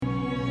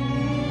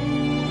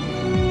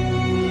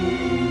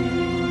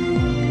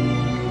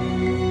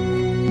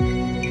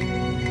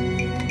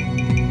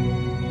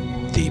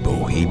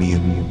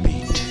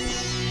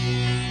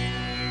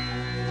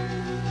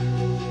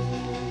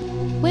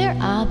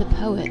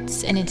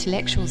poets and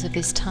intellectuals of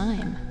this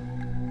time,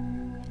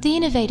 the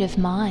innovative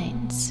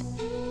minds,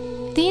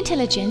 the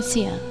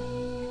intelligentsia,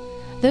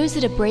 those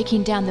that are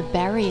breaking down the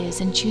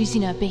barriers and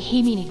choosing a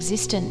bohemian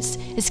existence,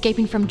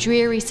 escaping from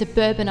dreary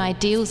suburban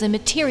ideals and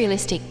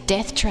materialistic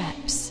death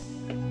traps.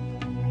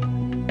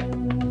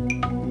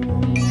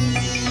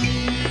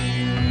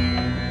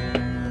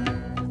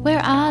 Where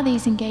are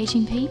these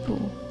engaging people?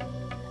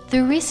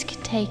 The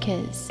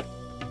risk-takers,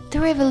 the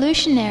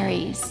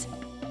revolutionaries,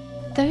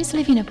 those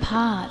living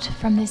apart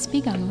from this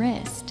big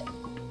unrest,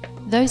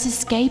 those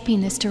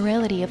escaping the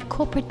sterility of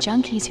corporate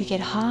junkies who get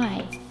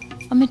high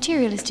on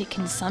materialistic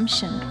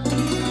consumption.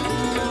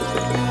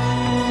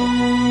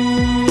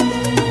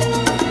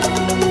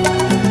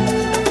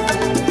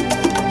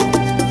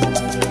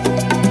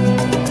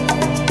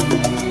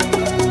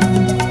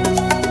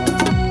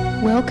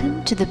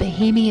 Welcome to the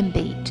Bohemian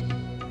Beat,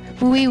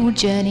 where we will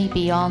journey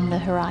beyond the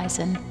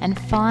horizon and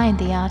find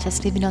the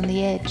artist living on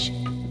the edge,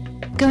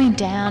 going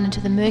down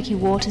into the murky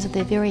waters of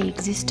their very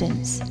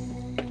existence,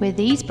 where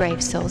these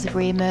brave souls have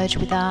re-emerged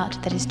with art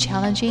that is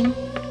challenging,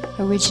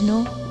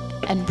 original,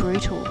 and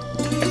brutal.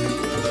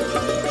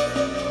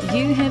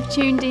 You have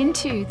tuned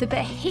into the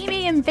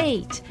Bohemian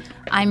Beat.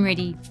 I'm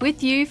Riddhi,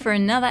 with you for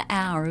another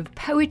hour of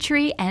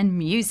poetry and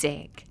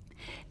music.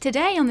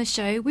 Today on the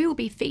show, we will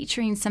be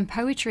featuring some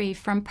poetry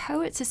from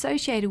poets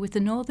associated with the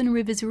Northern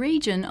Rivers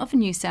region of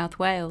New South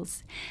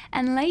Wales.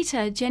 And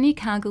later, Jenni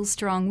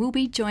Cargil-Strong will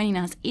be joining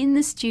us in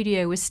the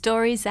studio with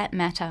stories that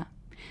matter.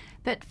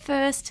 But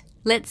first,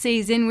 let's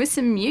ease in with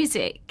some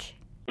music.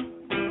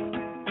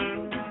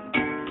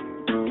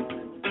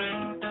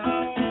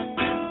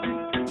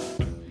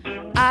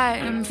 I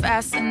am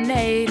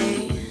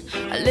fascinated,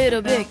 a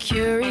little bit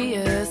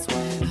curious,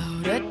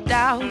 without a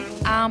doubt.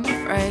 I'm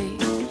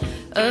afraid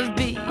of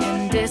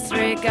being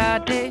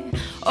disregarded.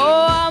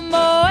 Oh, I'm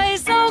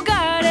always so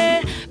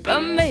guarded,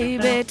 but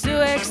maybe too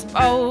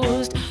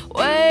exposed,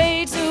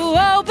 way too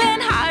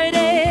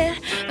open-hearted.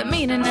 The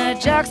meaning of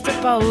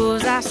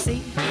juxtapose, I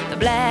see the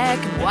black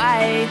and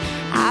white,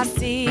 I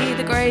see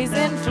the grays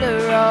and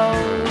fluoro.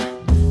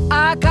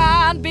 I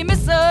can't be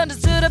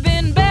misunderstood, I've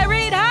been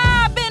buried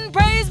high, been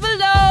praised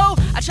below.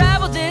 I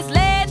traveled this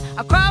land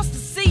across the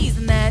seas,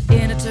 and that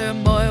inner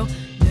turmoil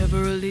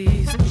never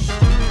released.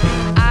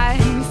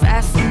 I'm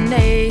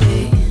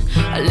fascinated,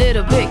 a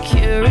little bit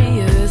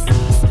curious,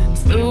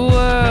 since the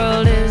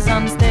world is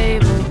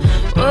unstable.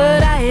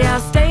 Would I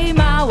outstay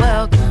my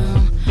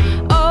welcome?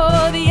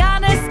 Oh, the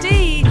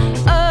honesty,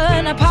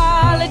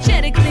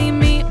 unapologetically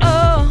me.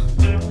 Oh,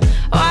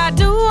 why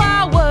do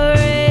I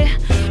worry?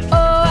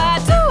 Oh, why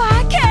do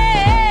I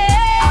care?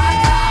 I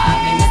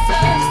can't be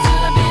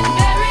misunderstood, I've been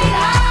buried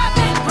high,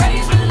 been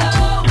praised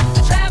below.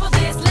 I traveled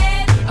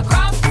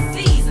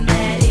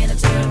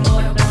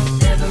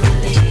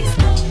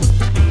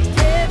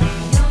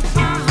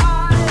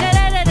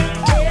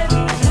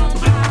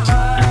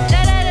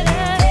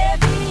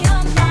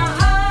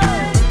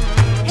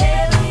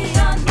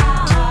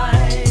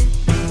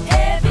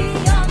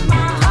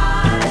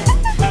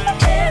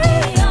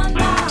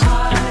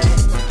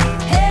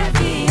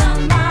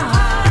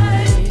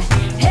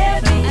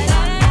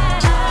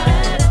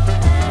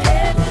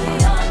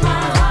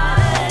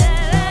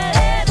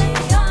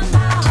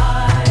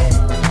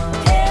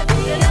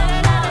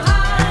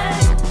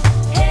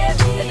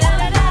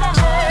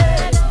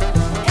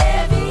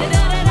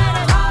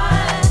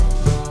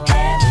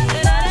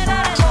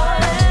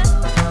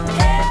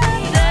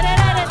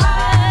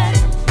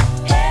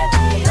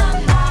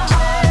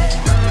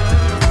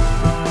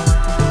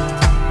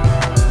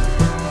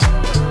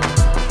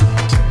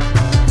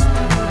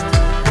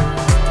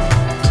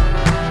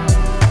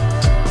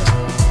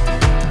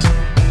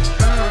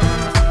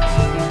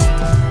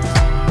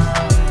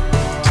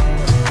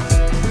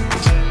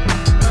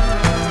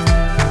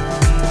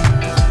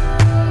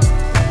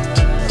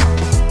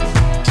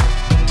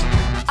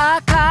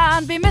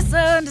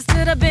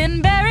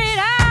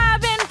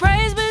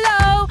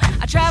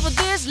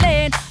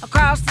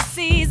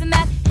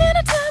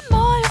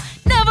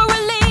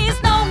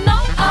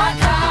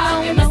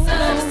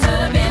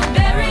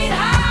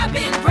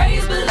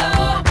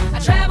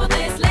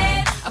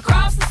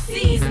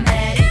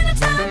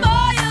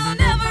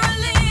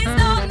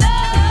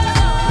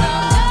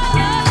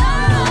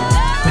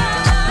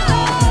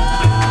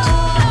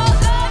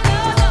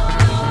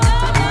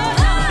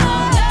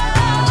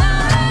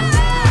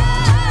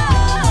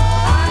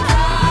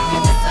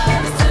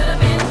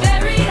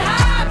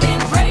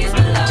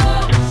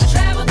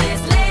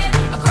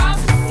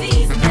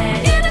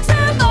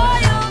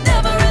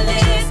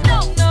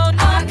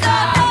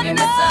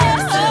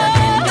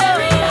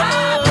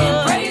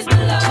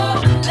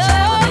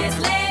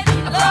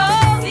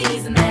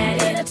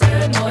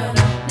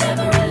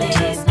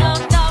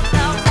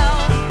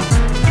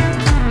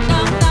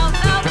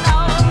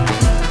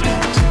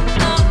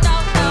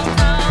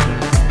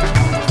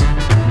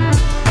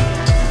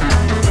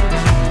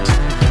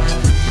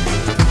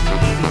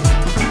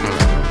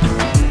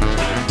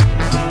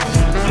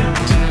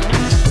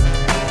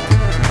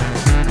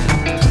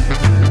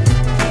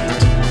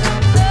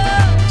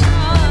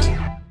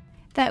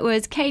That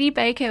was Katie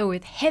Baker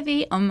with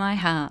Heavy on My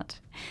Heart.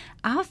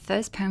 Our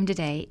first poem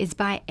today is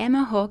by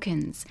Emma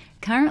Hawkins,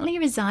 currently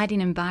residing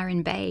in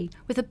Byron Bay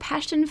with a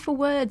passion for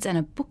words and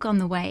a book on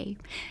the way.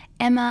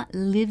 Emma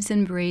lives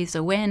and breathes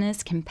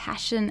awareness,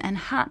 compassion and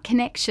heart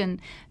connection,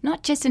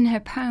 not just in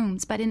her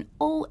poems but in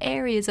all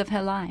areas of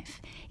her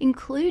life,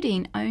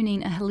 including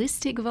owning a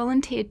holistic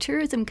volunteer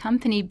tourism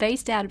company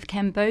based out of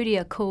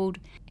Cambodia called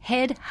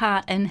Head,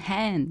 Heart and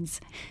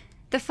Hands.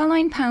 The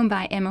following poem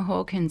by Emma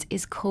Hawkins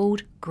is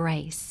called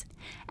Grace,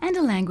 and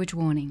a language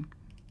warning.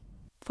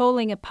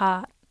 Falling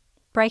apart,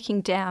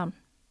 breaking down,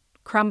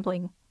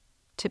 crumbling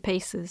to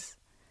pieces.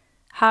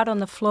 Heart on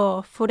the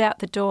floor, foot out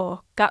the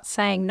door, gut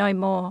saying no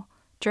more,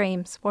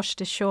 dreams washed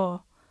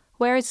ashore.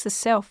 Where is the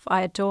self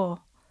I adore?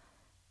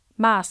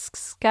 Masks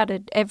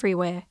scattered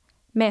everywhere,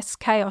 mess,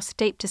 chaos,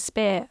 deep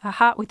despair, a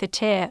heart with a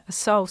tear, a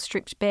soul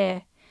stripped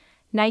bare.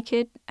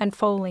 Naked and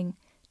falling,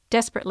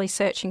 desperately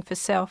searching for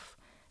self,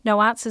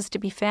 no answers to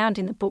be found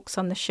in the books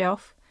on the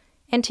shelf.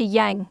 Enter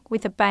yang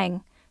with a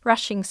bang,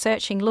 rushing,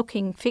 searching,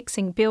 looking,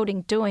 fixing,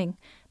 building, doing,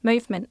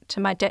 movement to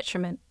my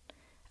detriment.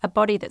 A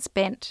body that's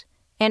bent,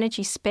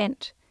 energy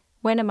spent.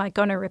 When am I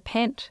gonna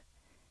repent?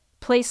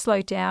 Please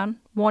slow down,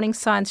 warning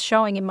signs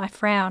showing in my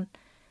frown.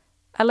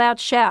 A loud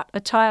shout,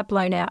 a tire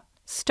blown out.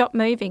 Stop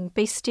moving,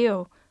 be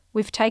still.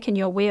 We've taken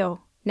your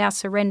wheel, now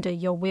surrender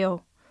your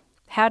will.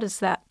 How does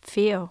that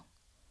feel?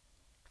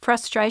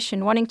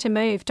 Frustration, wanting to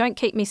move, don't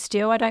keep me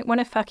still, I don't want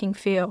to fucking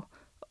feel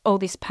all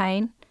this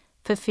pain.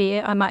 For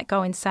fear I might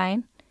go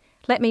insane.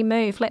 Let me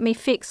move, let me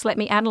fix, let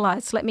me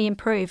analyse, let me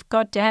improve.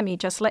 God damn you,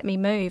 just let me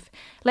move.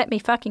 Let me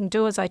fucking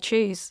do as I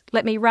choose.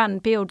 Let me run,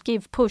 build,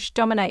 give, push,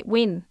 dominate,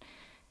 win.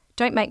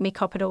 Don't make me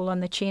cop it all on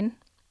the chin.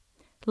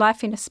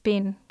 Life in a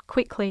spin,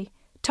 quickly.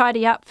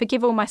 Tidy up,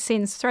 forgive all my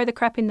sins, throw the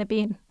crap in the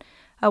bin.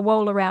 A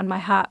wall around my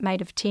heart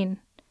made of tin.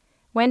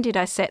 When did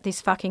I set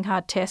this fucking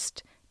hard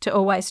test to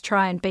always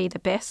try and be the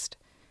best?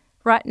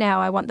 Right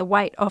now I want the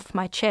weight off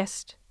my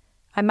chest.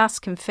 I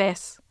must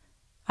confess,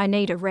 I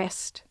need a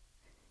rest.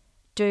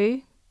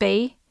 Do,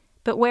 be,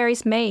 but where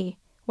is me?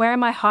 Where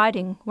am I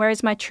hiding? Where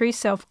is my true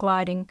self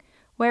gliding?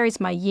 Where is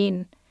my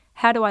yin?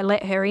 How do I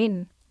let her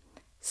in?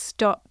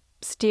 Stop,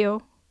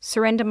 still,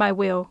 surrender my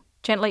will,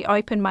 gently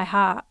open my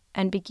heart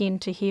and begin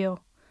to heal.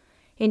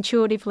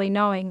 Intuitively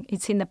knowing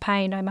it's in the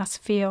pain I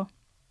must feel.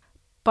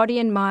 Body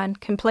and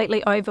mind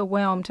completely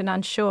overwhelmed and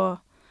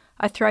unsure.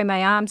 I throw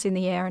my arms in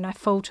the air and I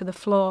fall to the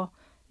floor,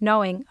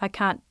 knowing I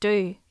can't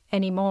do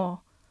any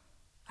more.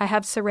 I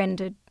have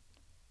surrendered.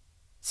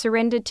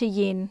 Surrendered to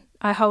yin,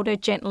 I hold her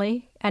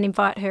gently and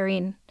invite her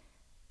in,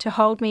 to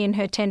hold me in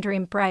her tender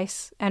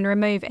embrace and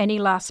remove any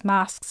last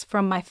masks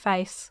from my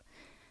face.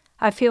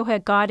 I feel her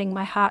guiding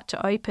my heart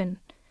to open.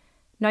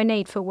 No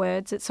need for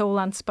words, it's all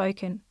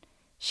unspoken.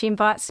 She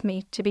invites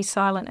me to be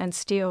silent and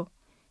still,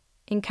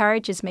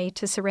 encourages me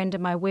to surrender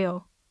my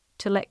will,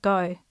 to let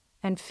go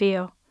and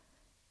feel.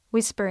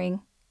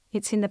 Whispering,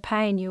 it's in the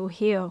pain you will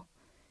heal.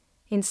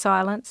 In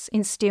silence,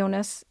 in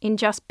stillness, in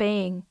just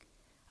being,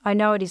 I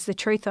know it is the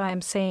truth I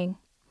am seeing.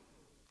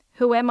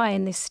 Who am I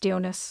in this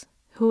stillness?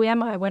 Who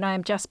am I when I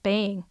am just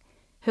being?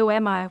 Who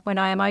am I when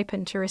I am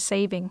open to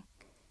receiving?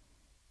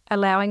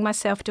 Allowing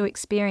myself to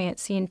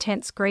experience the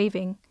intense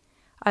grieving,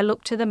 I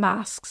look to the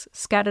masks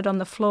scattered on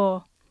the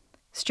floor.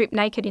 Stripped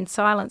naked in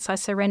silence, I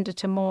surrender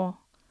to more.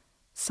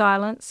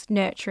 Silence,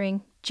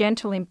 nurturing,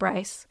 gentle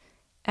embrace,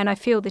 and I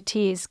feel the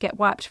tears get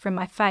wiped from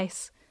my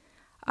face.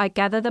 I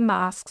gather the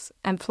masks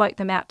and float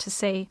them out to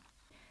sea,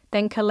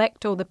 then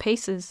collect all the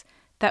pieces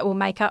that will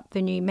make up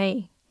the new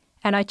me,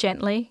 and I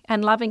gently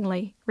and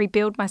lovingly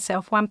rebuild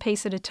myself one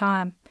piece at a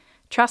time,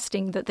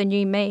 trusting that the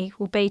new me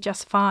will be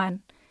just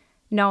fine,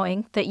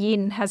 knowing that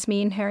yin has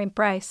me in her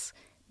embrace,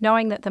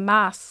 knowing that the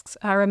masks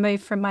are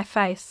removed from my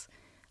face.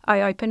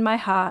 I open my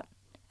heart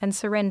and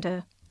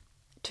surrender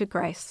to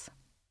grace.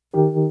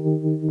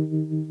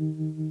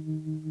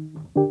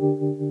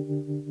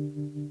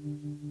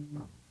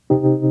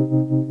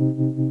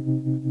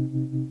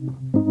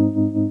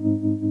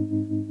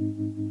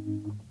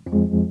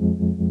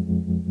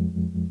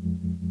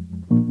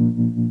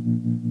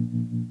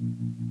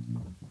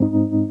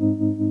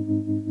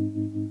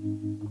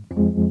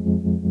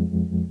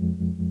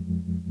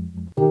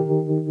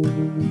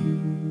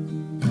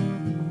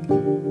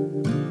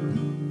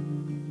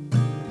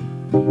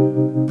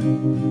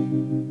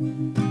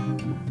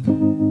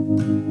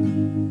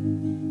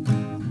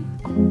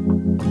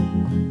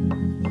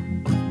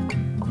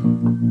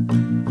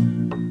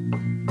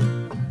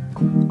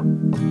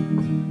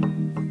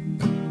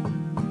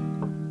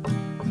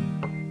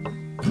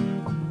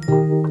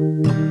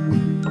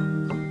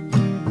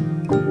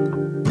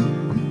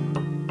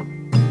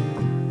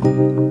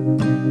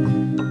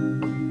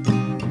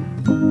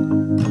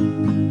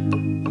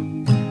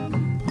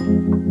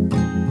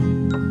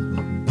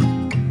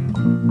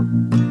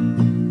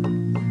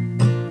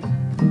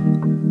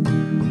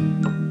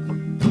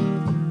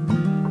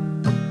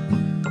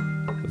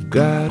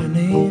 Got an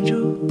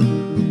angel,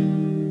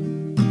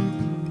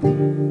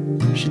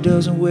 she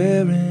doesn't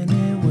wear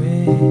any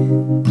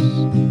wings.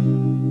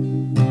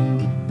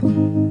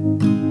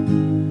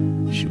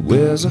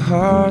 wears a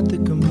heart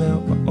that can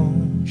melt my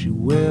own. She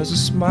wears a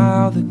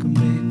smile that can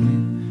make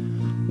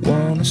me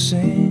wanna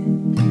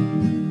sing.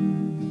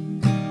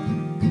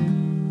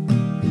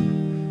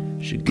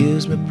 She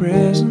gives me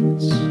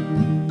presents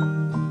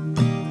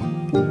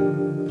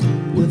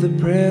with a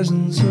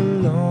presence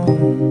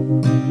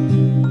alone.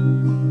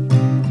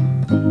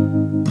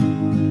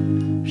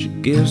 She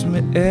gives me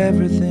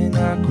everything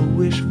I could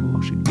wish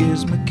for. She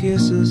gives me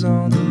kisses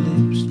on the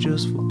lips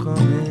just for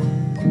coming home.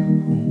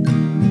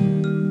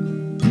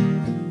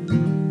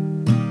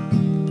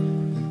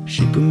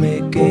 She can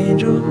make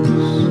angels.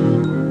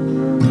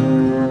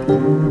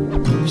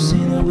 I've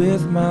seen it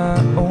with my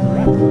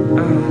own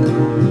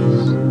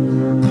eyes.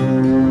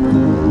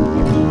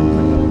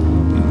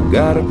 You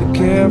gotta be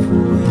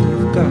careful when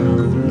you've got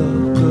good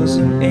love, 'cause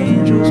them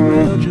angels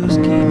will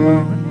just keep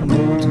on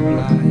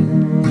multiplying.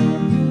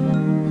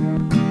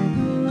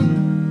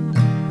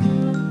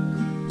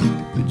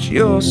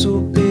 You're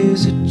so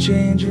busy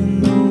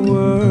changing the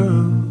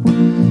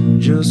world.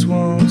 Just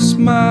one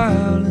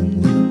smile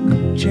and you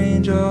could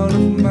change all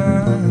of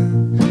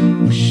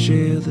mine. We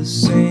share the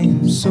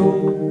same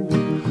soul.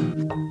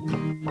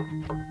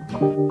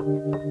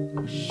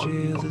 We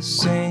share the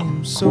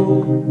same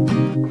soul.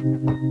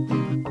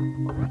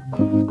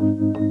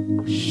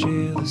 We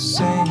share the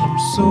same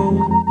soul.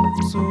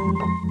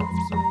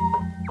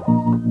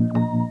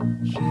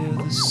 Share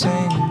the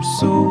same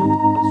soul.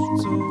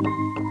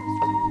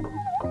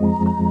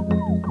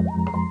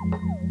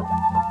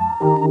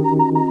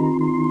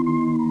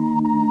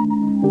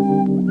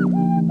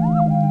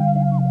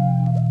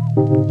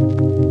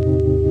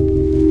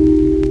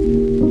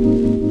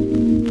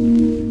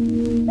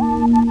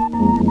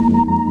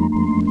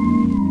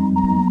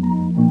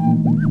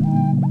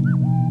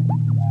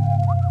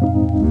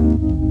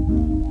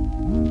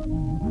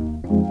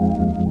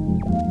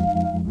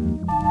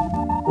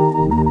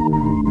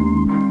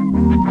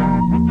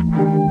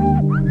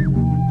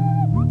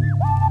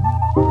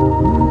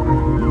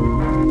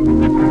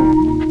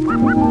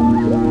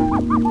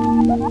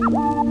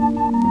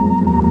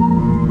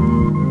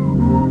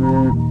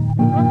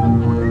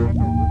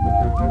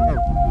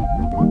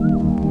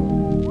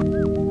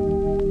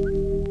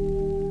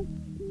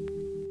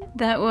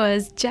 That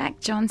was Jack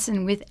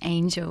Johnson with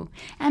Angel,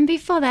 and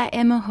before that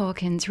Emma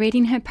Hawkins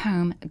reading her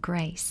poem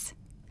Grace.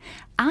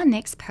 Our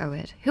next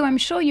poet, who I'm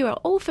sure you are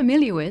all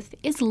familiar with,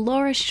 is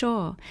Laura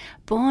Shaw.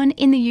 Born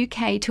in the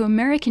UK to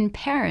American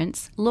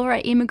parents, Laura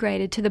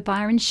immigrated to the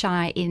Byron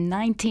Shire in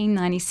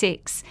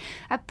 1996.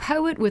 A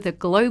poet with a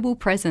global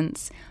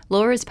presence,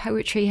 Laura's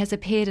poetry has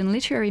appeared in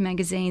literary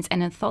magazines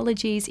and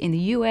anthologies in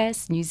the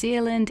US, New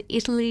Zealand,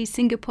 Italy,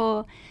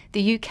 Singapore,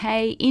 the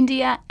UK,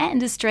 India,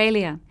 and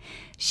Australia.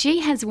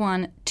 She has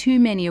won too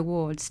many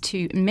awards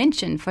to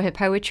mention for her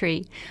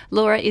poetry.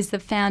 Laura is the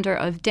founder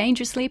of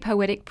Dangerously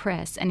Poetic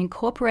Press, an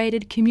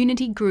incorporated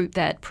community group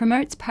that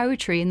promotes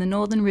poetry in the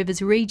Northern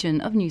Rivers region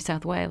of New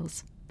South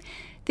Wales.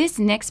 This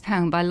next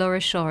poem by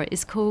Laura Shaw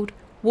is called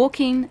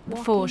Walking the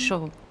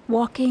Foreshore.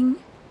 Walking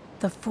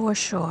the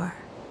Foreshore.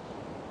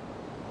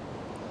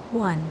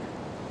 1.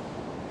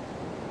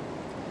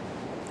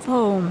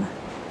 Foam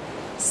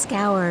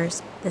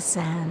scours the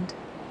sand.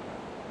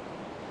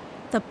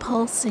 The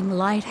pulsing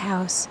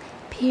lighthouse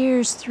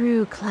peers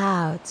through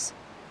clouds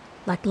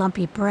like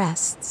lumpy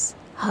breasts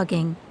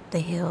hugging the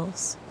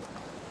hills.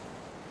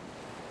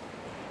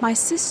 My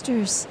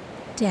sister's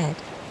dead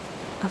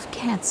of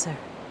cancer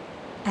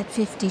at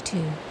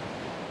 52,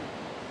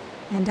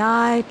 and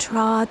I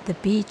trod the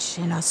beach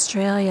in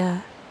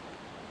Australia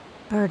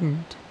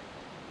burdened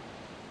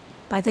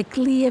by the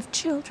glee of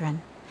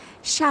children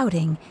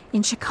shouting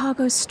in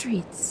Chicago's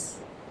streets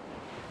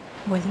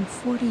more than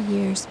 40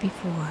 years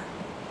before.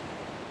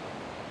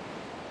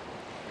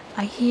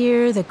 I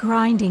hear the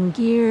grinding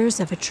gears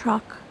of a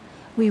truck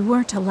we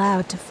weren't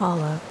allowed to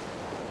follow,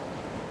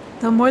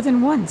 though more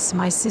than once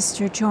my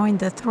sister joined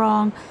the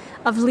throng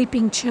of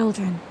leaping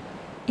children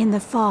in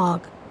the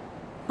fog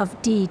of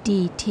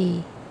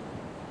DDT.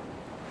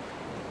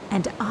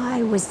 And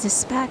I was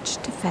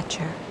dispatched to fetch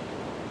her,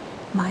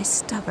 my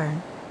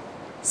stubborn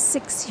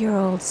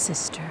 6-year-old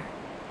sister,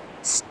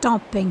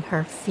 stomping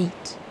her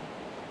feet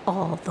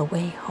all the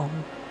way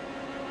home.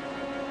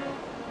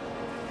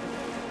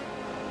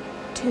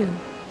 2.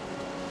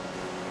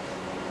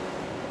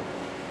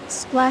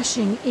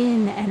 Splashing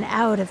in and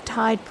out of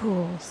tide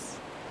pools,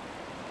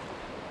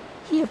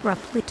 he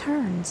abruptly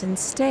turns and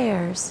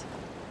stares.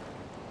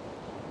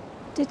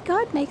 Did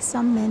God make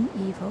some men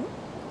evil,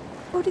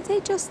 or did they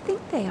just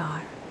think they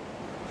are?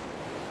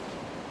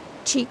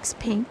 Cheeks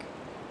pink,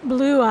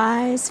 blue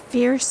eyes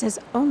fierce as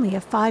only a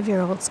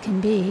 5-year-old's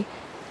can be,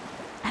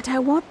 and I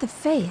want the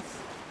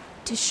faith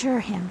to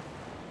assure him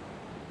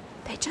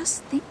they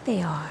just think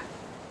they are.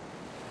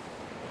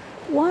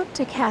 Want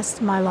to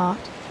cast my lot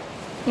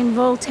in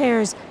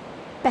Voltaire's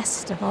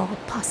best of all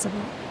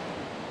possible,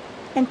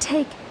 and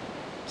take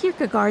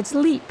Kierkegaard's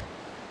leap,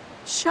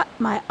 shut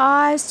my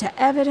eyes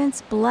to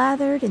evidence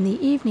blathered in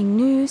the evening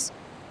news,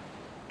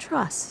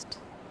 trust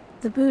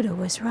the Buddha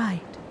was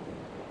right,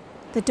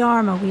 the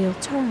Dharma wheel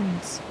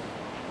turns,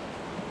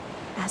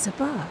 As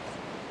above,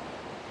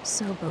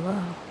 so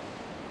below.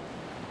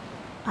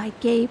 I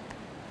gape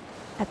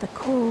at the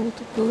cold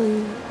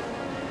blue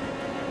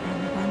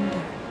and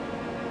wonder.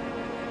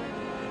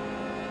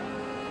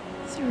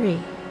 3.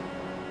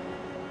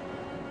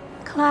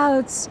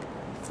 Clouds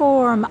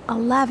form a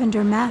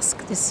lavender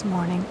mask this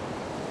morning,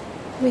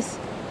 with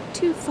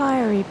 2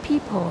 fiery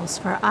peepholes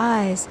for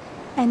eyes,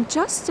 and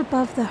just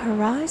above the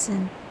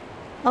horizon,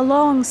 a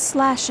long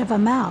slash of a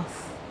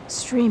mouth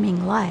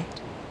streaming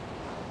light.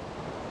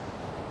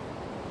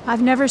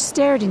 I've never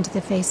stared into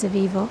the face of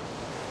evil,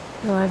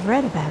 though I've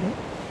read about it,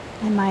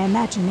 and my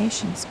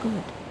imagination's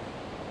good.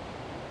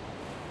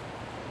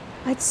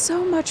 I'd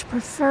so much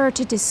prefer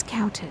to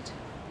discount it,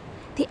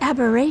 the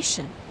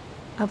aberration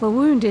of a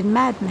wounded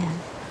madman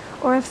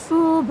or a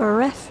fool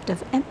bereft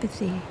of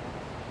empathy,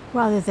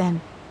 rather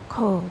than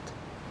cold,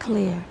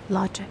 clear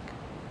logic.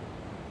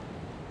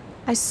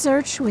 I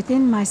search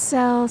within my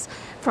cells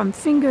from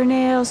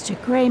fingernails to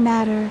gray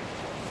matter,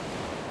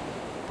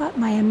 but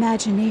my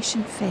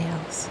imagination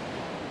fails.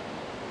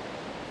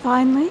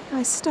 Finally,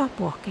 I stop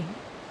walking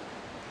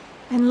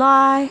and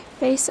lie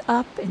face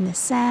up in the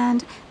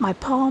sand, my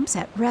palms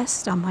at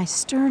rest on my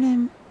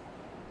sternum,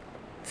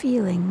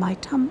 feeling my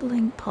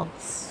tumbling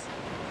pulse.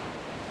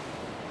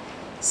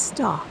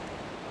 Stop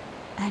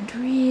and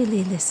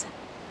really listen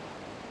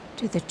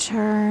to the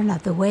churn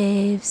of the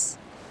waves,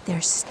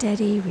 their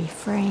steady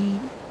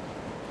refrain,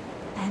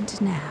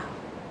 and now,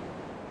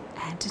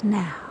 and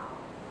now,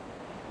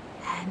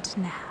 and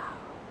now.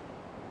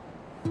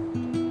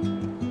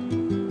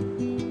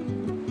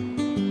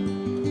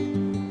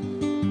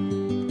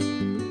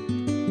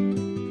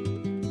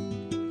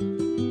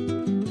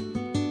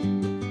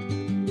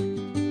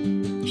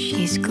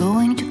 She's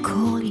going to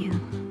call you.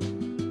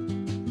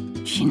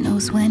 She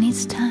knows when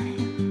it's time.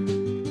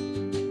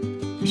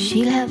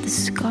 She'll have the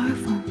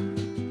scarf on,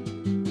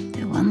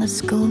 the one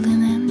that's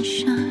golden and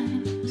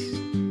shines.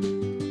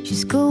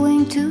 She's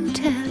going to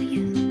tell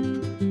you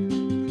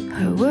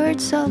her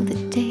words of the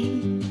day.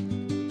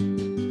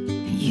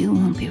 You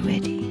won't be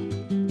ready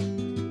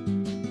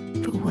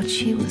for what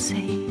she will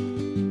say.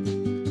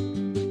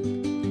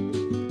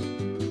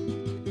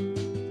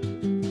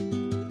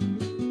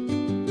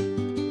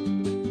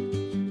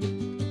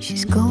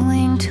 She's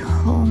going to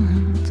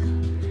hold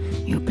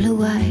your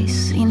blue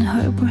eyes in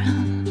her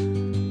brown.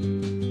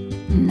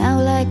 Now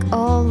like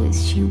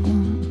always she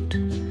won't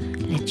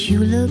let you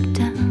look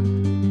down.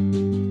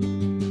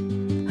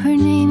 Her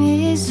name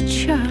is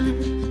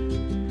Charlotte,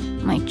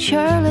 my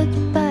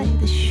Charlotte by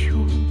the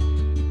shore.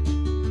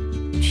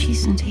 She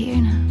isn't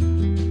here now,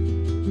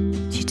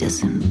 she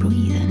doesn't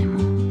breathe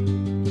anymore.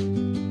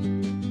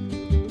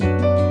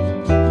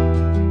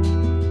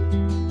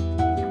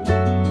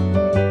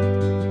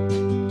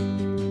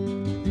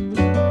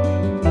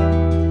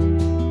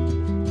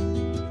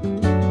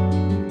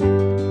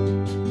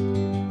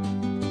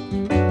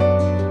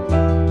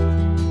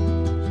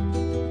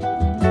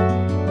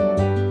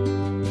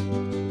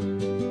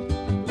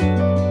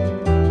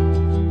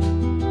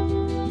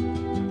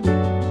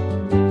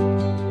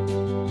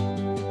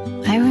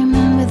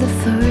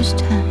 First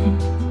time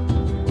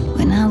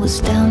when I was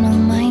down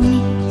on my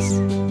knees,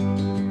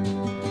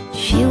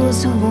 she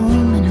was a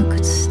woman who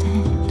could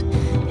stand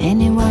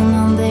anyone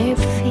on their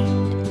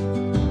feet.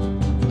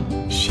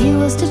 She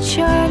was the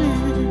Charlotte,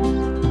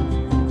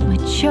 my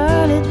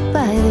Charlotte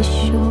by the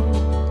shore.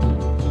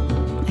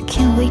 I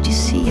can't wait to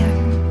see her,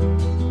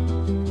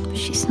 but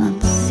she's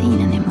not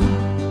seen anymore.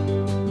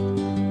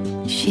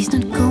 She's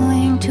not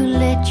going to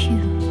let you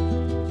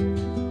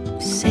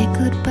say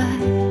goodbye.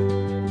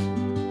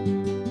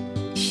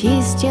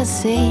 She's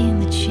just saying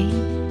that she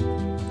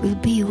will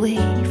be away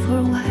for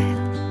a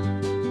while.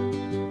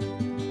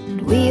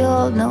 And we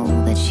all know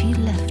that she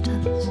left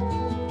us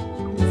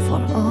for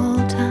all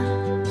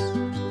times.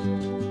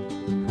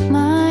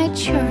 My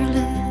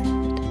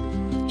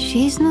Charlotte,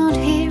 she's not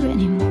here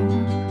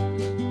anymore.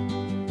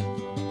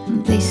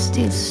 And they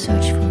still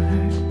search for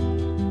her,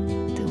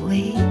 the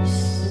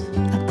waves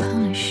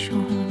upon a shore.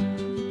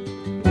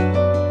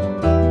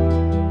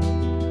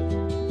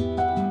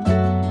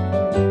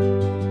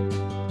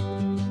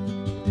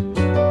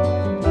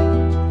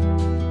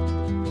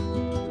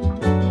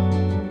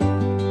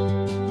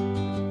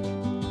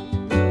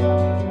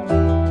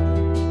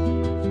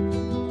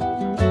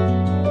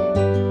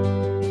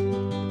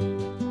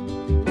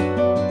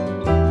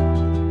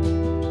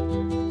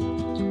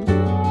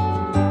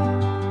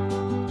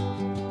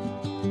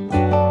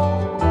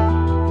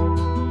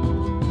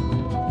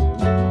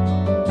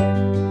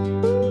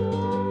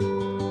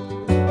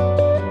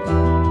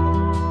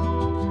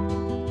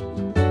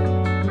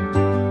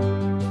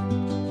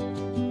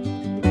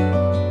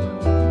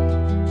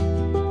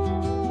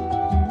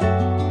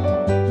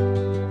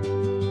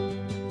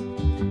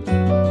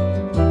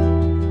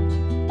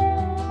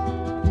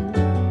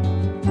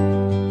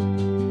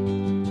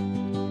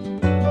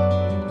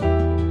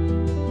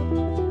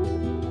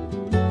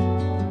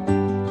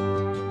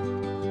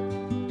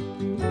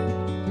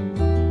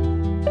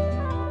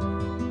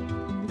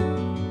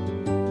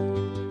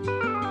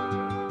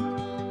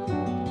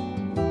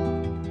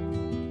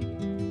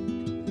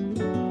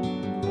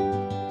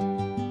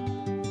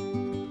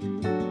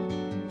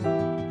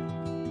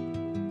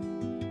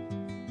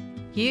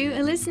 You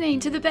are listening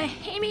to the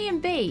Bohemian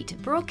Beat,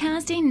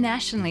 broadcasting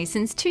nationally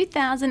since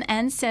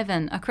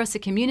 2007 across a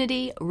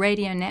community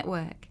radio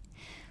network.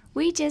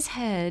 We just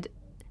heard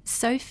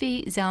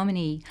Sophie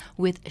Zelmany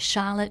with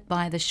Charlotte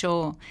by the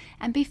Shore,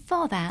 and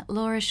before that,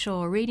 Laura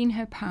Shaw reading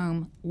her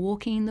poem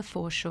Walking the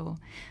Foreshore,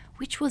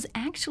 which was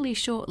actually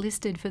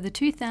shortlisted for the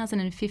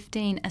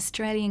 2015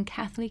 Australian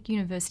Catholic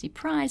University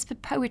Prize for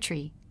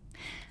Poetry.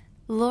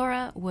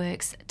 Laura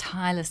works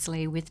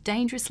tirelessly with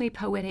Dangerously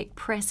Poetic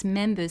Press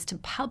members to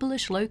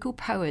publish local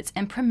poets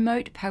and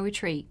promote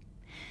poetry.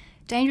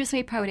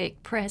 Dangerously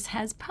Poetic Press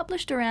has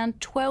published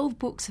around 12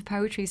 books of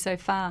poetry so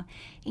far,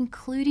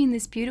 including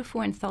this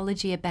beautiful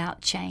anthology about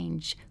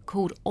change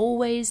called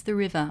Always the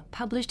River,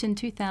 published in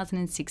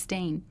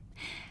 2016.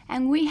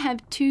 And we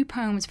have 2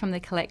 poems from the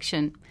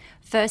collection.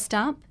 First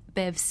up,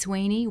 Bev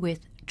Sweeney with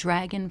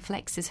Dragon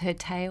Flexes Her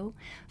Tail,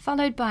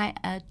 followed by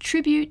a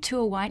tribute to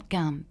a white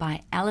gum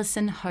by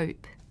Alison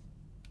Hope.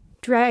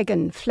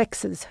 Dragon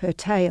flexes her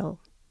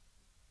tail.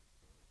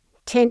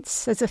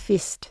 Tense as a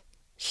fist,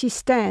 she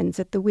stands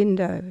at the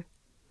window,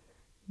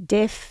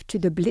 deaf to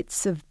the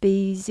blitz of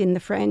bees in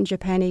the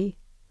frangipani,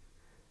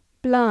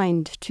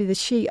 blind to the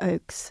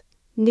she-oaks,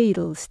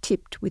 needles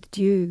tipped with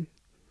dew.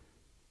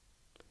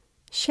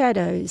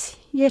 Shadows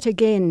yet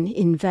again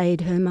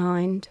invade her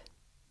mind.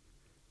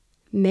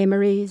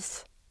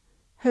 Memories,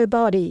 her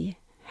body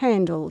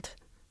handled,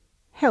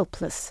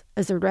 helpless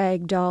as a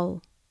rag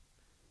doll.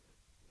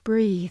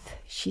 Breathe,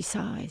 she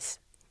sighs.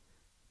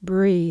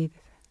 Breathe.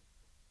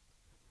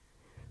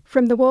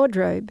 From the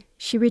wardrobe,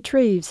 she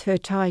retrieves her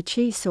Tai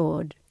Chi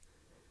sword,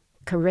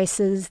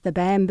 caresses the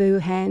bamboo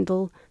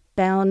handle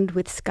bound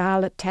with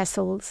scarlet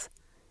tassels,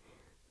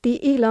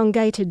 the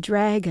elongated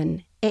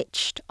dragon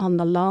etched on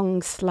the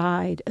long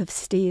slide of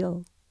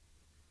steel.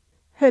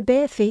 Her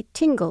bare feet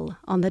tingle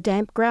on the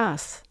damp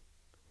grass.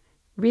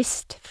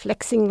 Wrist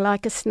flexing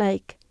like a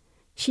snake,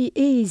 she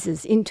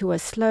eases into a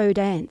slow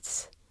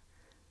dance.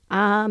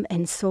 Arm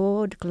and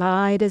sword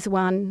glide as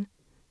one,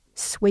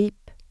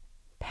 sweep,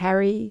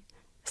 parry,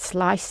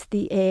 slice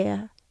the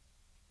air.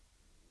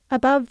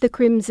 Above the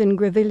crimson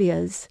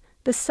grevilleas,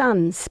 the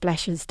sun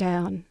splashes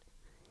down,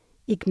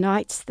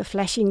 ignites the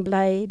flashing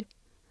blade,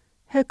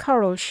 her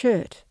coral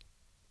shirt,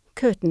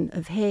 curtain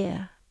of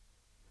hair.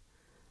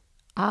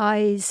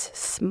 Eyes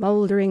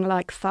smouldering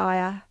like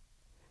fire,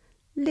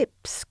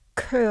 lips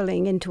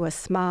curling into a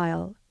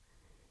smile,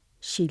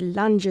 she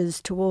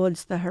lunges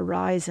towards the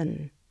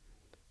horizon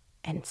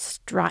and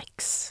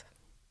strikes.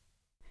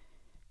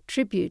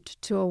 Tribute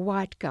to a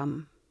white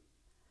gum.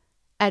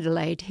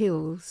 Adelaide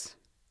Hills.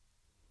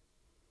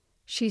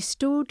 She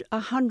stood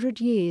 100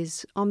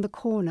 years on the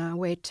corner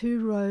where 2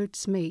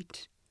 roads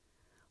meet,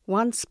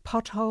 once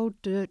potholed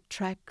dirt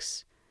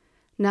tracks,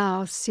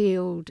 now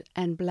sealed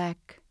and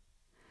black.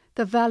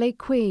 The Valley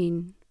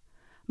Queen,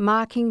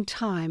 marking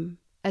time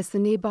as the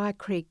nearby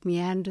creek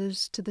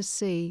meanders to the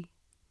sea.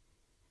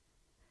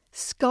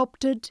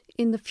 Sculpted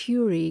in the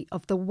fury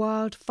of the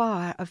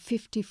wildfire of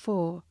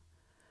 54,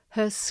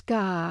 her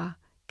scar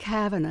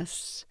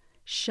cavernous,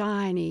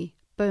 shiny,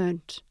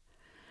 burnt,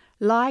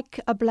 like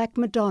a black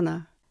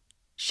Madonna,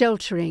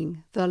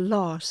 sheltering the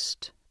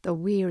lost, the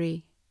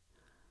weary.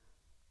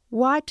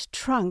 White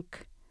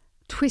trunk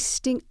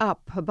twisting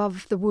up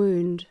above the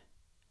wound,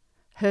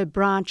 her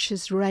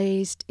branches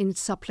raised in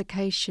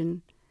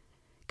supplication,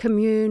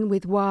 commune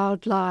with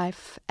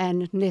wildlife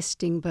and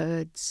nesting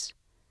birds.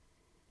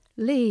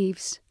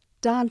 Leaves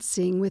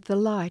dancing with the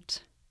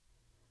light.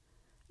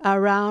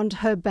 Around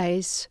her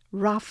base,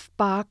 rough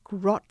bark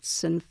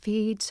rots and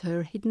feeds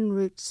her hidden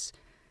roots,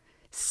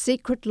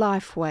 secret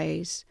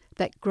lifeways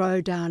that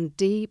grow down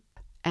deep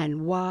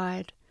and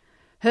wide,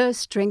 her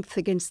strength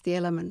against the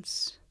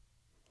elements.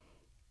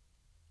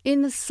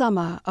 In the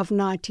summer of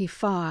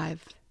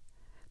 95,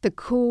 the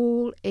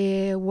cool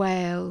air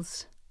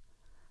wails,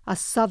 a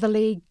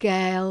southerly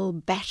gale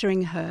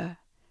battering her,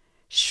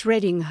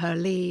 shredding her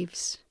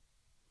leaves.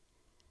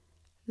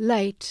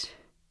 Late,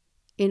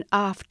 in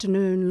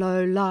afternoon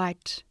low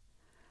light,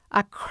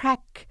 a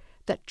crack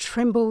that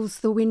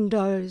trembles the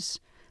windows,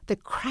 the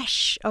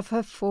crash of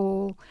her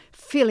fall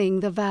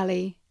filling the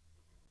valley.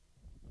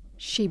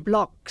 She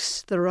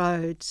blocks the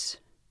roads.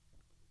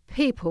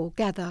 People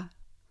gather,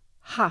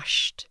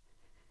 hushed,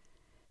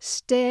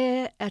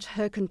 stare at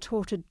her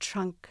contorted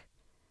trunk,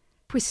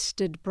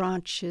 twisted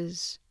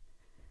branches,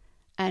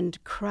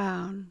 and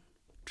crown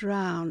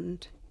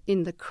drowned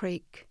in the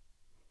creek.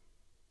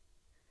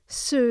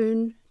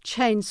 Soon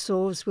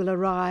chainsaws will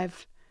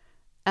arrive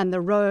and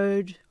the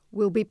road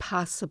will be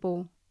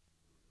passable.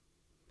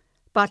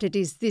 But it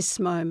is this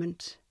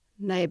moment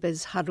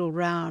neighbours huddle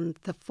round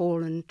the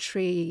fallen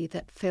tree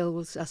that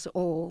fells us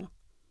all.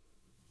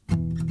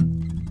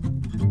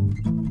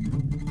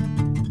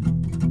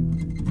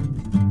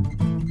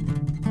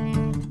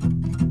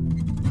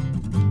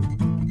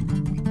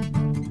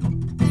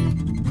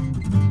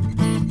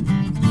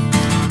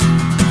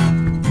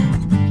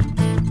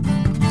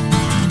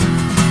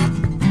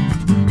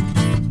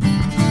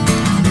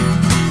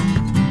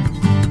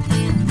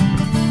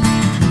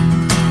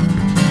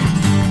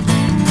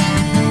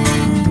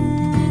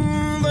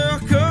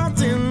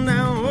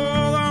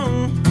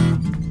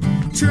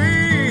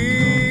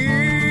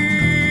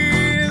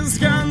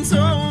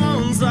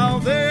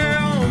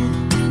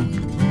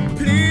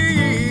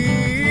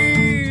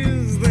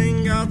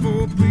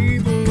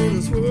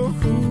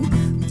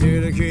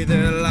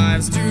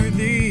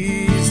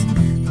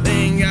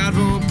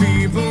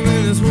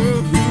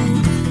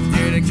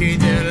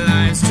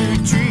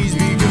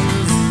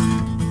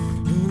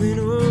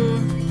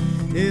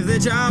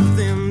 chop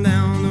them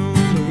down, there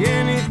won't be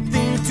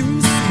anything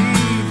to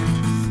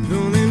see.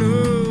 Don't they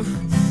know?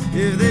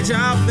 If they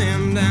chop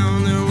them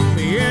down, there won't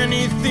be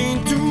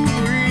anything to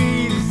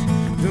breathe.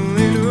 Don't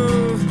they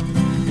know?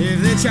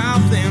 If they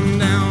chop them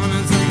down,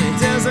 it's only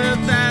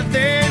desert that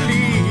they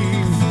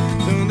leave.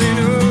 Don't they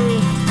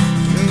know?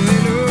 Don't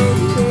they know?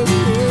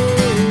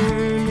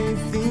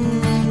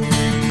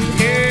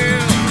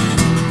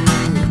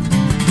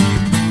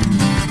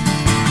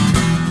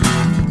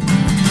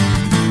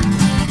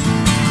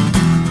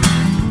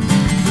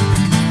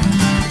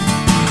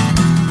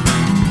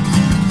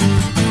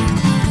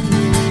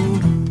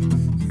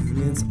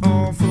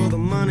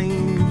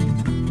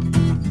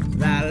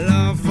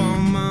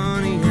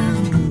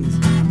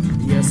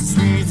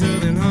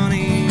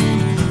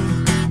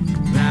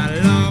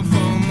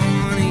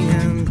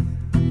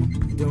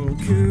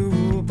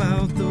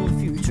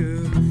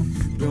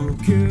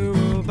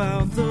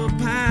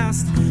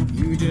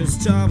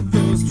 Chop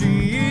those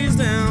trees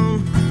down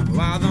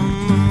while the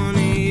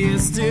money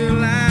is still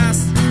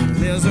last.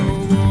 There's a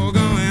war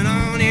going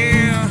on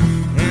here,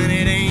 and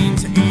it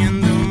ain't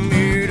in the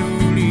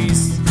Middle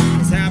East.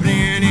 It's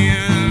happening in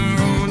our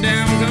own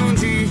damn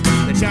country.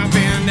 They're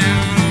chopping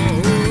down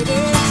all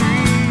the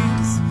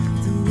trees.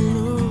 Do you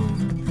know?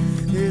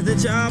 If they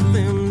chop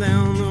them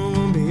down, there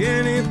won't be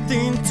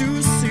anything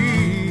to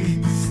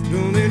see.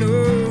 Don't they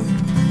know?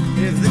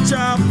 If they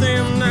chop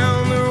them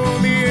down, there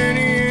won't be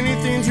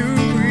anything to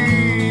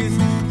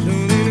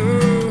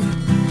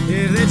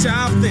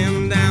chop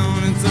them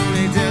down, it's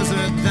only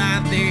desert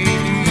that they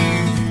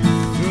leave.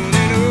 Don't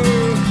they know?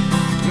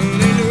 Don't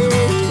they know?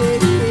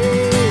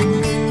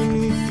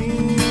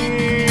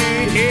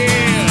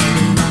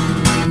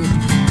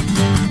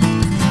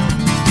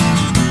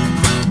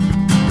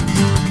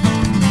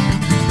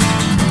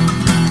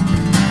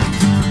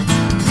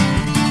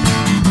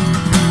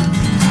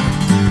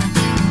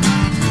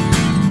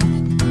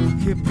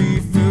 Hippie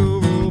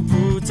federal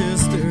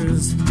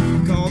protesters,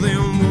 call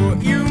them what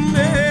you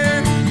may.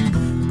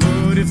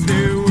 If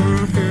they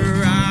were here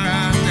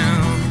right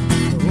now,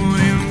 there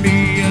wouldn't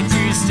be a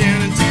tree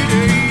standing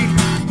today.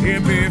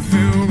 Hippie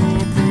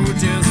federal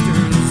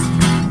protesters,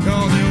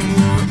 call them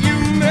what you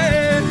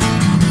may.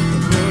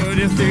 But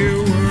if they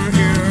were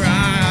here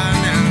right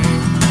now,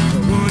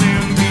 there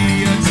wouldn't be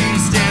a tree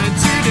standing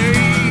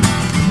today.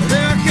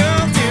 They're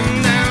cutting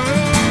down,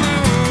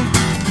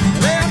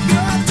 they're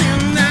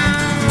cutting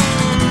down,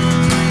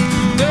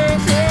 they're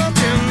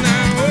cutting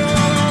down,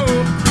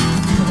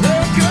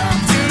 they're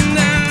cutting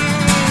down.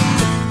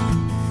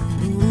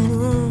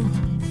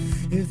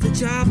 If they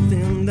chop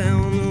them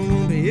down, there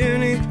won't be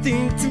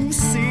anything to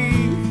see.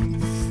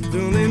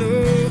 Don't they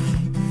know?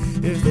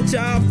 If they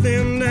chop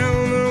them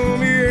down, there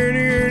won't be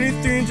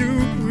anything to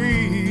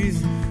breathe.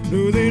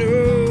 Do they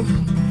know?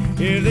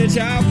 If they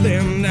chop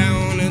them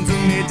down, it's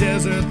only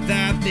desert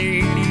that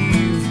they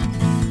leave.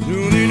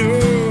 Do they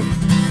know?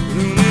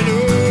 Do they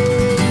know?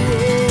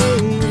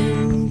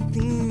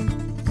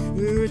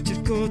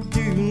 Richard Court,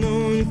 do you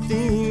know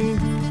anything?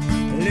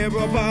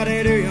 Liberal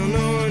Party, do you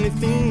know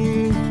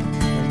anything?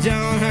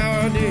 John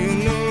Howard, do you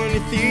know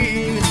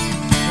anything?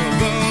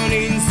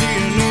 Bunnings, do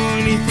you know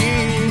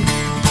anything?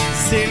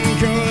 Sidney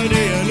Carter, do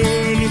you know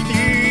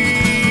anything?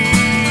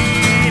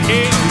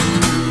 Yeah.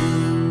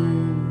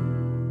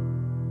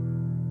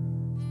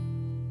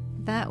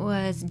 That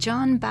was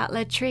John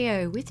Butler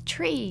Trio with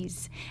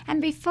Trees. And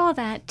before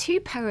that, two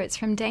poets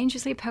from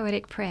Dangerously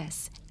Poetic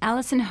Press,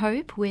 Alison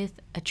Hope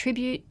with A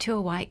Tribute to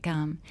a White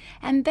Gum,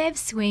 and Bev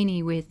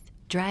Sweeney with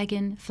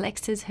Dragon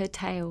Flexes Her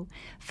Tail,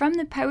 from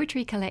the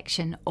poetry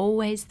collection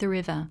Always the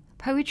River,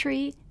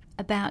 poetry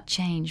about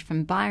change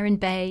from Byron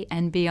Bay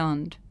and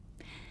beyond.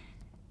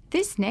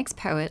 This next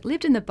poet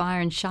lived in the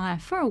Byron Shire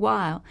for a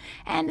while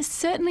and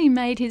certainly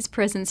made his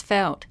presence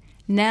felt.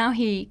 Now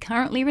he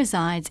currently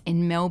resides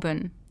in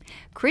Melbourne.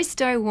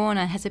 Christo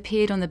Warner has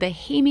appeared on the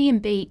Bohemian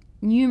Beat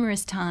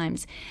numerous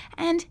times,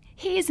 and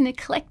he is an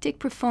eclectic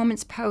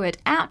performance poet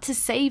out to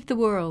save the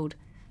world,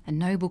 a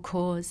noble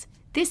cause.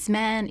 This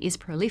man is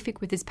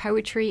prolific with his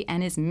poetry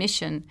and his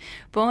mission.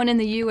 Born in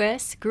the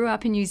US, grew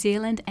up in New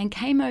Zealand and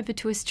came over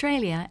to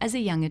Australia as a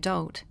young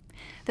adult.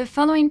 The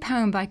following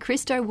poem by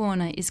Christo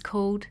Warner is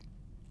called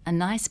A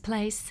Nice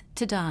Place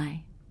to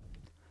Die.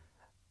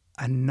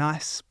 A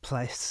nice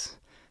place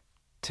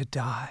to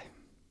die.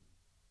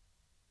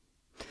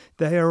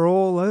 They are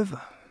all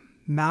over,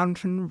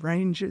 mountain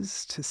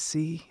ranges to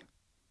sea,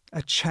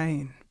 a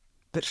chain,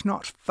 but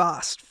not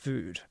fast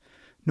food,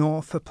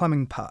 nor for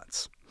plumbing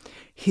parts.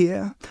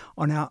 Here,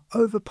 on our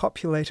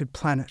overpopulated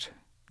planet,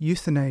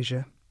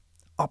 euthanasia,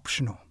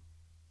 optional.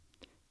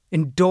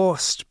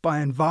 Endorsed by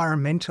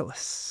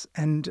environmentalists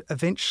and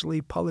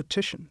eventually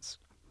politicians.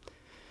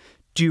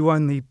 Due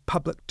only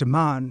public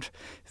demand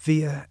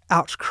via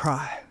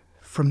outcry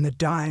from the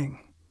dying.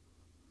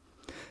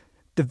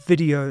 The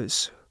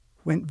videos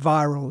went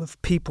viral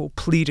of people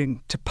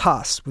pleading to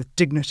pass with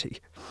dignity.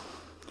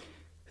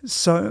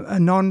 So a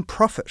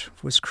non-profit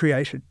was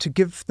created to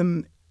give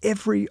them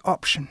every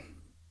option.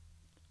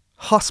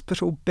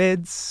 Hospital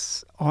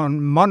beds on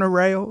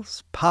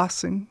monorails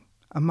passing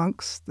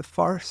amongst the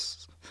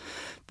forests,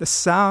 the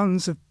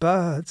sounds of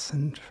birds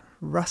and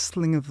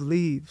rustling of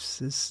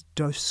leaves as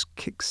dose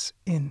kicks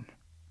in.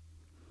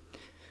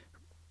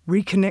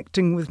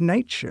 Reconnecting with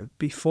nature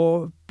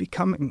before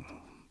becoming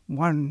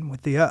one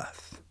with the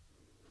earth.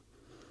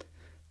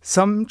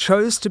 Some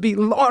chose to be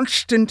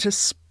launched into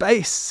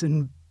space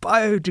in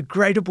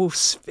biodegradable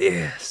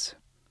spheres.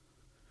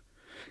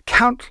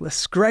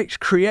 Countless great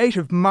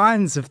creative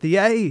minds of the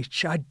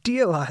age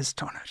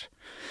idealized on it.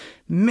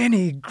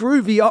 Many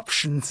groovy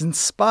options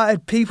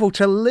inspired people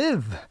to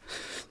live,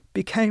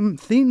 became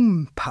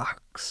theme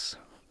parks.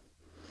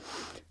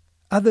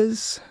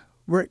 Others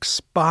were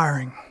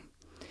expiring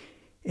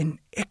in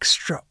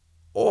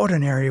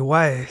extraordinary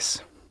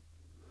ways,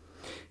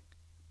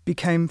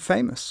 became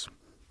famous.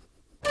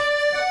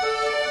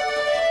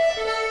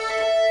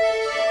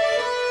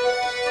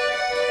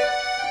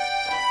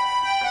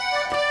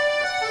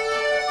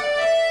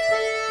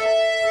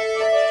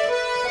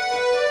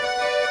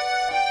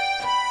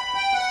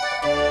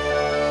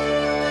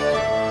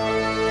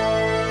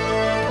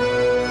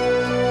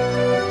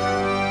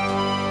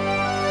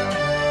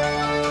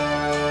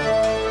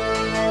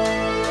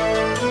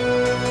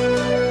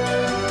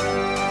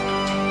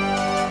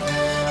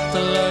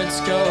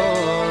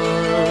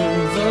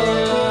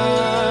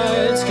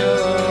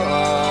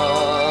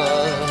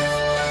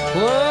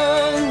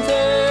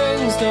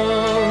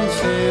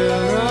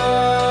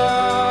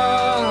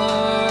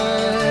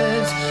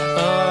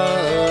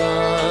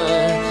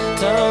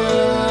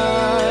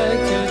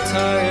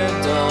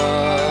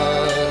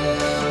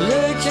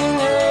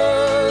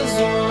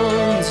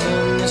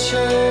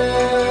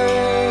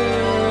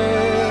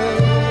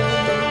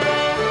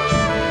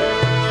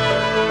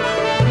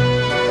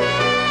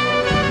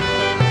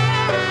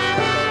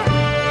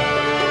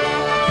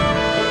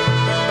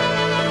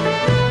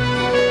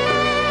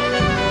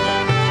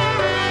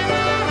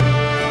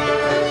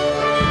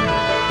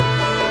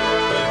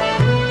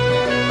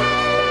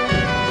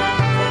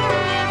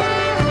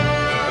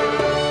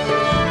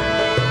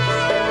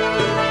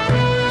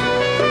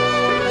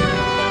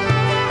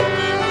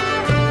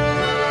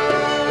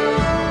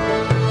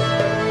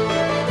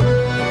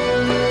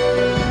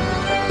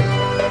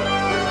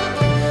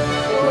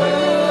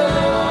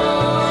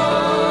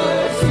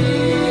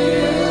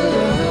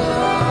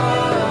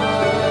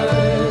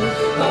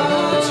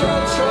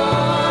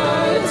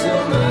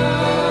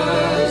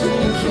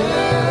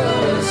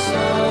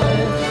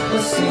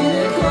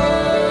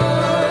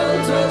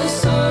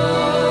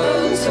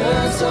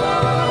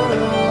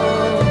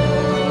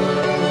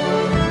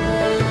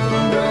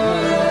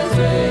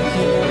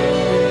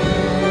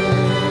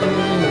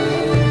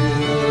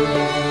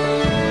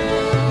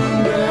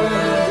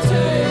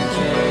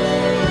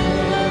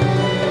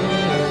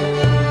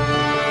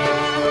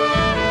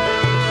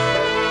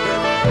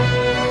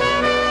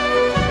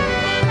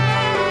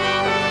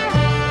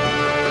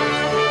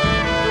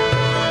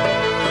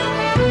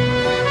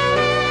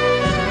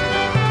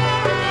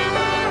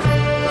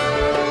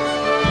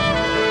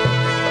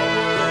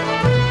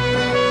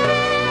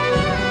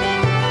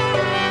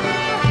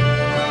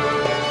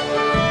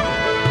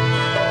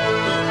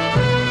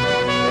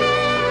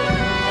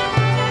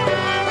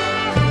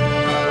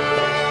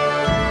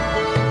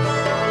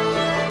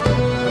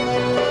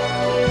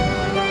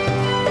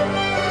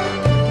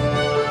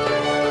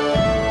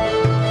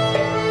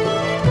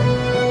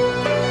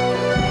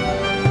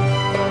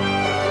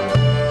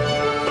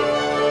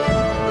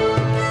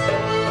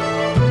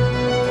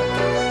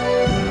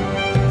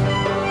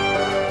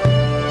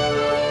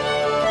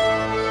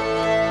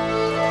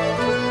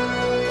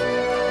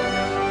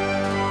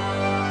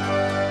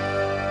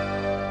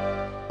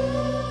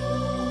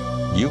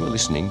 You are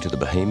listening to the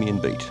Bohemian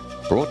Beat,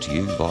 brought to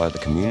you via the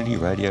Community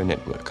Radio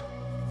Network.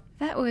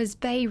 That was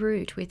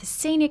Beirut with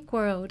Scenic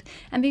World,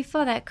 and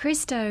before that,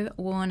 Christo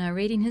Warner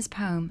reading his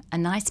poem, A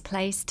Nice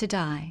Place to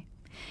Die.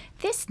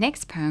 This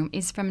next poem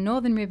is from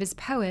Northern Rivers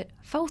poet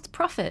False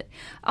Prophet,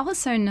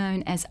 also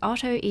known as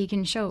Otto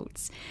Egan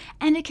Schultz,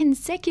 and a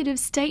consecutive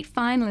state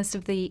finalist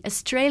of the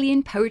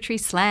Australian Poetry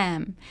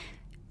Slam.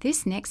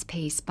 This next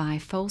piece by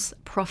False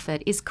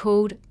Prophet is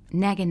called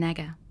Naga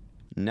Naga.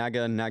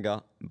 Naga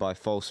Naga by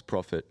False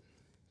Prophet.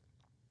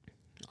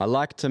 I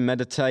like to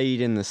meditate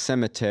in the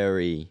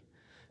cemetery,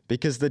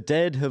 because the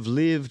dead have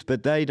lived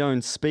but they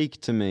don't speak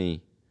to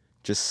me,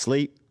 just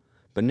sleep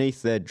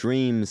beneath their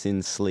dreams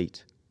in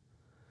sleet.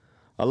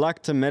 I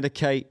like to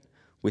medicate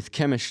with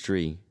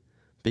chemistry,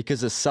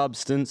 because a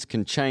substance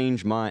can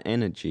change my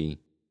energy.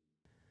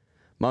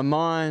 My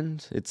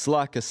mind, it's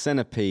like a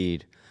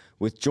centipede,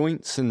 with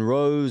joints and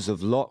rows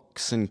of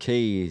locks and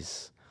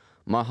keys.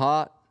 My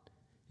heart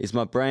is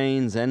my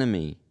brain's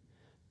enemy,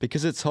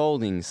 because it's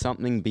holding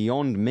something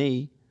beyond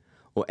me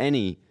or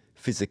any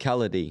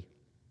physicality.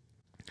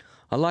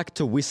 I like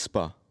to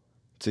whisper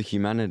to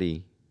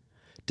humanity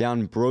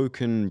down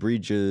broken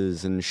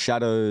bridges and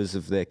shadows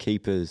of their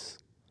keepers.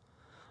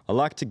 I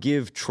like to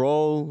give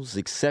trolls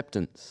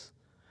acceptance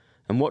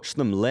and watch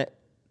them let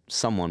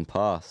someone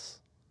pass.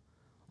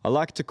 I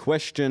like to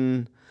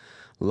question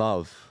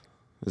love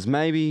was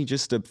maybe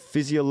just a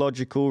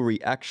physiological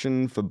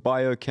reaction for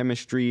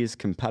biochemistry's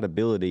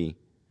compatibility.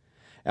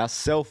 Our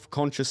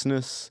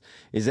self-consciousness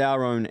is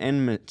our own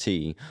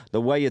enmity, the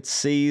way it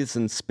seethes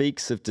and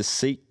speaks of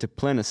deceit to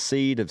plant a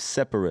seed of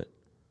separate.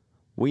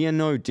 We are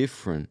no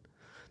different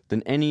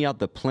than any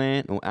other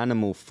plant or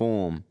animal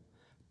form,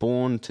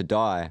 born to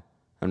die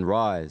and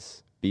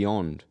rise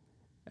beyond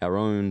our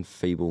own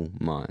feeble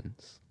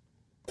minds.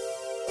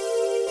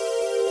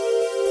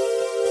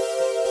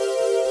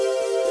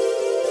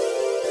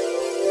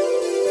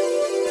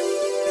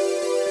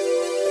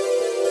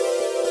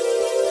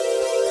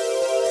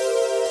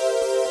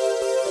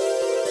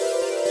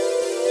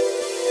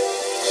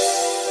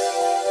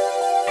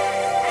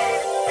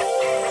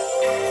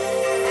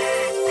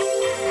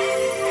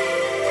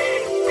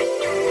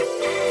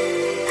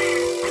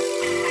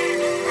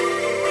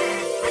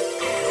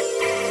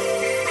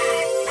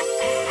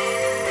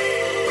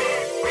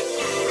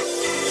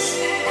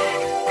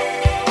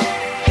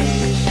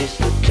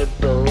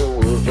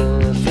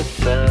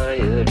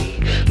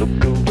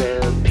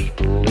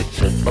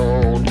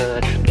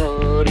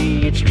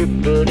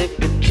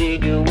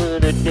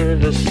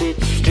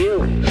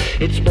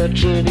 It's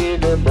marching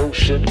in a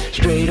motion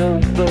straight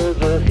over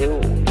the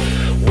hill.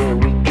 Where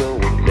we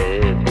going,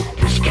 man, with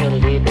this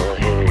cannon in our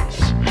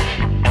hands?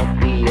 Out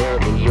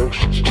beyond the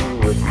oceans to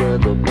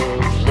another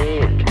man's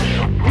land.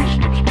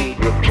 Wisdom's been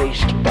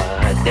replaced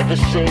by never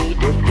say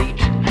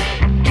defeat.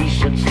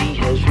 Decency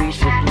has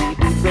recently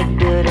been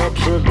rendered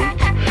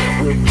obsolete.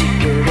 We're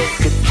ticking and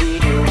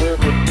continuing,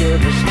 we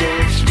never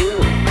stand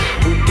still.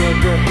 We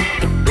never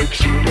hit the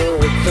brakes, you know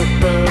it's a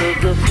part of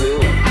the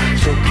thrill.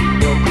 So keep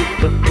up with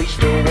the pace,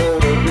 don't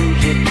wanna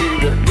lose you to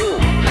the hill.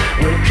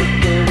 We're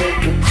ticking and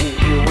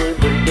continuing,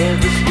 we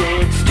never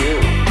stand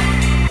still.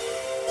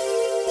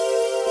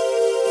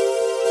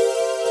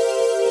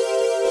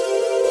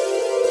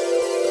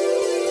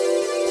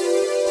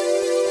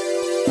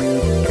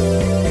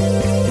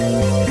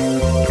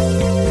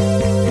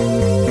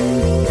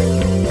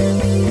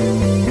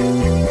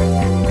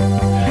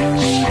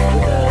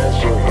 Synchronize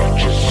your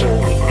watches so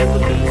we never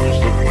lose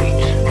the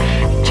beat.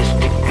 Just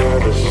ignore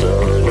the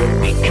sun and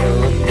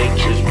become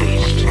nature's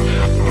beast.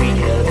 We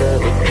have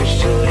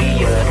electricity,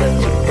 yeah,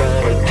 that's a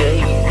brighter day.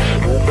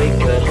 We'll make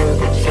a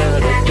home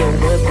inside a dome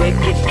where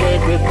breakage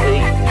can't repay.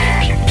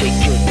 Keep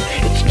taking,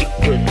 it's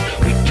ticking,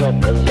 we talk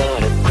a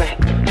lot of crap.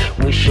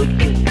 We're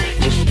shaking,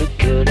 just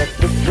looking at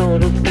the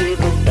thought of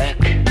giving back.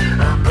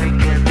 I'm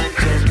breaking the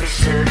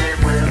transmission and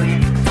we're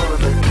in for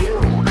the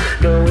kill.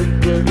 Know it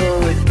into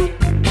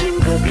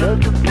the blood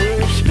that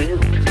we've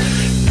spilled.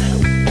 That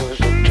was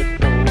a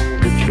trip on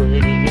the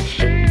 20th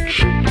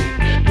century.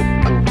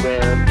 Look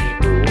around,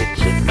 people,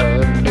 it's an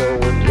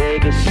unknown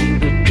legacy.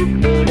 We're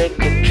tripping and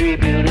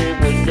contributing,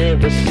 we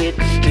never sit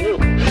still.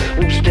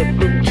 We'll step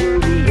into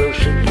the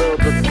ocean from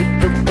the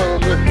cliff up on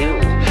the hill.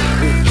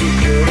 We're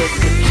ticking and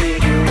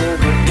continuing,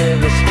 we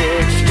never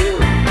stand still.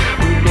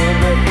 We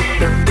never hit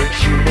the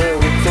brakes, you know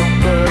it's all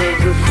part of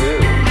the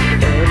thrill.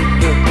 And if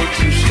it makes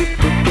you sick,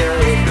 we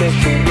got a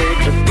special way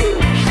to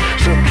pills.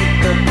 So keep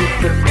up with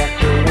the pack,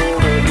 don't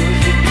wanna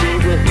lose you to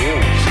the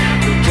hills.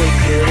 We take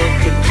it and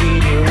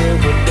continue and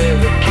we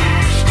never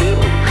keep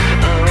still.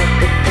 Our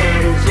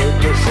appetite is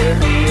endless and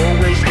we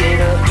always get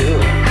our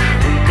fill.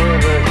 We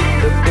never hit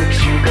the brakes,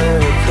 you know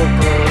it's all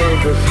part of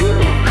the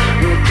thrill.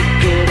 We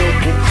take it and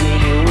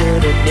continue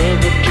and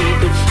never keep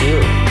it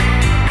still.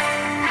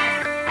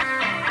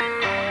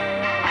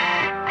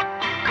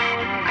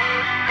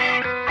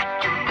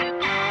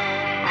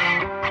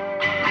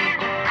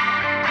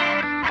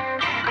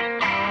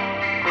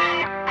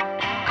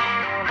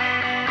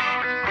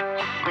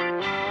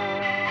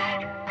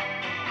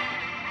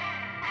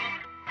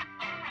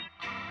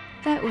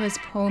 That was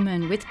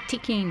Pullman with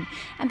Ticking,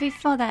 and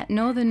before that,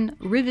 Northern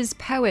Rivers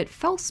poet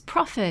False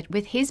Prophet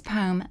with his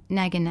poem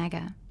Naga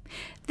Naga.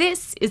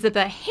 This is the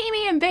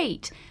Bohemian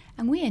Beat,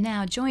 and we are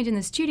now joined in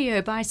the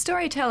studio by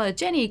storyteller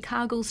Jenni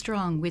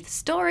Cargil-Strong with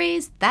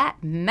Stories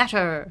That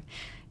Matter.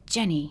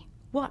 Jenni,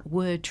 what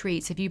word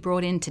treats have you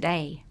brought in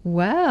today?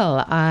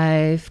 Well,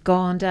 I've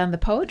gone down the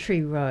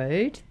poetry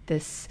road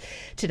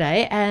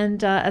today,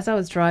 and as I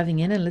was driving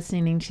in and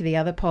listening to the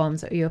other poems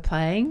that you were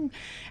playing,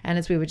 and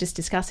as we were just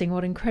discussing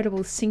what incredible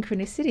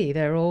synchronicity,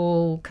 they're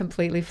all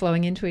completely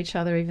flowing into each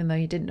other, even though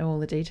you didn't know all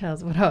the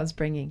details of what I was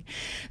bringing.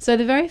 So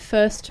the very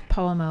first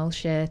poem I'll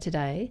share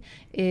today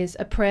is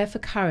A Prayer for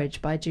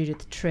Courage by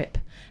Judith Tripp.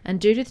 And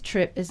Judith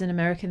Tripp is an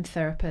American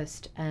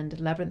therapist and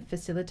labyrinth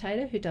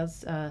facilitator who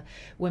does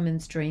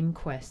women's dream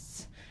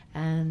quests.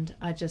 And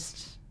I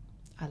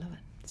love it.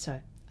 So,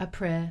 A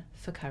Prayer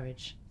for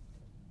Courage.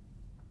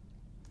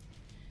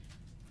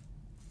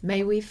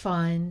 May we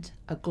find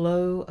a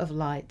glow of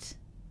light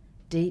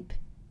deep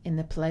in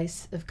the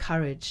place of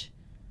courage,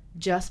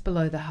 just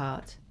below the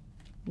heart,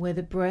 where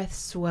the breath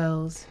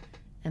swells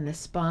and the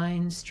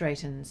spine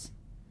straightens.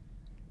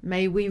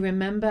 May we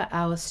remember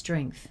our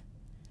strength,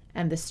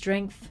 and the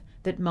strength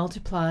that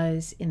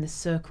multiplies in the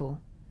circle,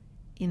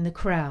 in the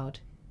crowd,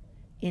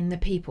 in the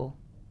people.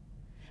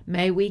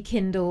 May we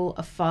kindle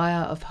a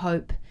fire of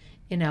hope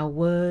in our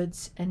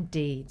words and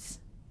deeds,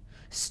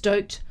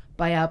 stoked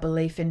by our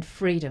belief in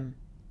freedom,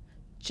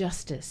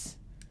 justice,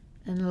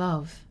 and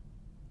love.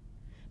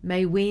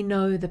 May we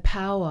know the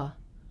power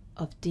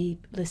of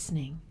deep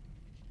listening,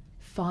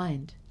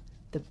 find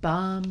the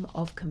balm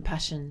of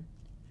compassion,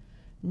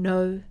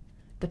 know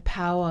the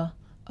power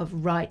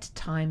of right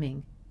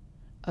timing,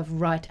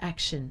 of right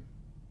action.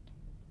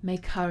 May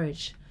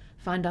courage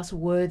find us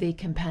worthy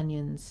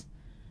companions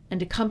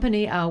and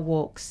accompany our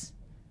walks,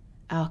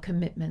 our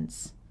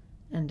commitments,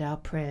 and our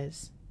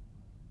prayers.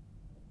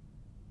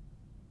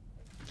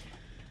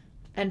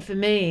 And for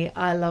me,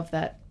 I love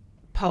that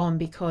poem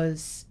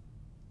because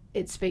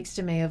it speaks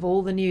to me of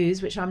all the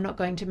news, which I'm not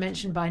going to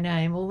mention by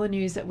name, all the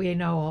news that we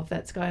know of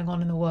that's going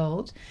on in the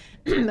world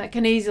that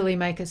can easily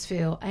make us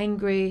feel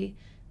angry,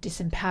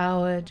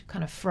 disempowered,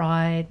 kind of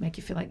fried, make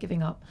you feel like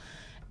giving up.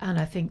 And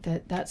I think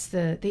that that's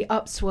the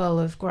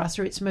upswell of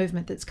grassroots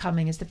movement that's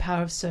coming, is the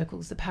power of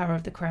circles, the power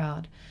of the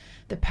crowd,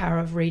 the power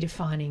of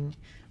redefining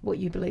what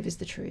you believe is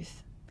the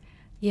truth.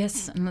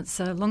 Yes, and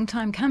it's a long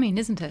time coming,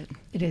 isn't it?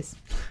 It is.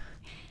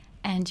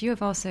 And you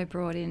have also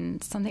brought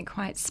in something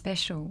quite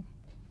special,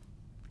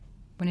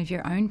 one of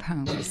your own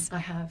poems. I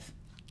have.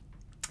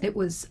 It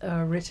was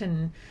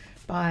written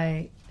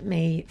by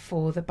me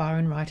for the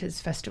Byron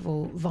Writers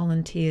Festival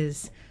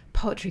Volunteers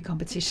Poetry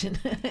Competition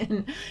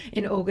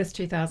in August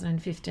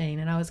 2015,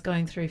 and I was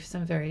going through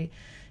some very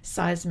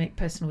seismic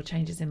personal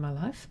changes in my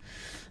life.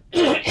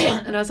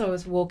 And as I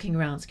was walking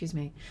around,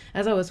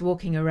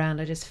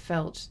 I just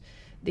felt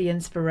the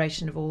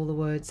inspiration of all the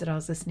words that I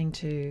was listening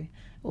to,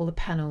 all the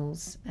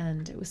panels,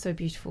 and it was so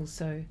beautiful.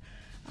 So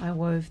I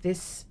wove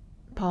this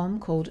poem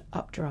called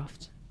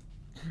Updraft.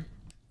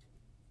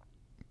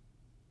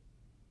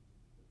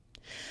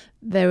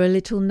 There are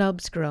little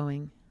nubs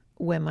growing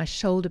where my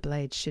shoulder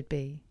blades should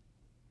be.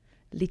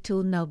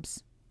 Little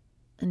nubs,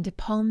 and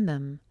upon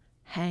them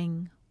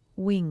hang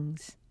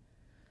wings,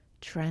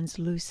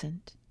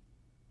 translucent,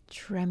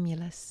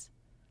 tremulous,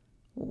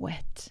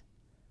 wet,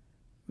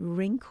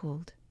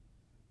 wrinkled,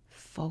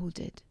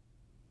 folded.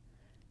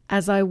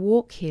 As I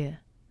walk here,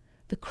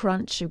 the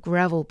crunch of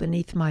gravel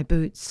beneath my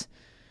boots,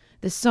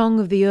 the song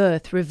of the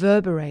earth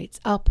reverberates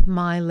up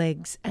my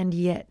legs, and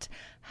yet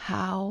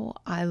how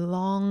I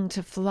long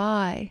to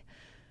fly.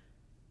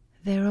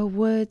 There are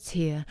words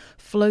here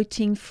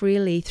floating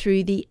freely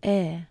through the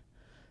air,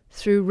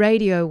 through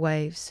radio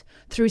waves,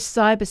 through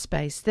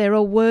cyberspace. There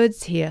are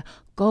words here,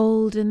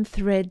 golden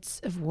threads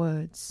of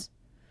words,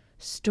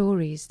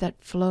 stories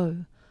that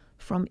flow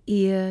from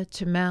ear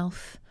to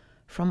mouth,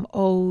 from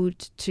old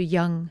to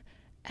young,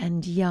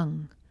 and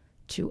young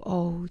to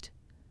old.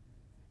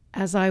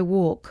 As I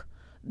walk,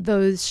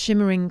 those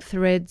shimmering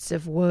threads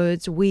of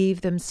words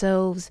weave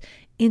themselves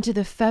into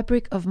the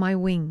fabric of my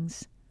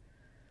wings.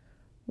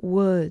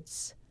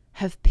 Words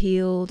have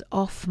peeled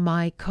off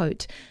my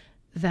coat,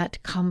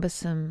 that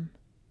cumbersome,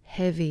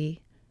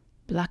 heavy,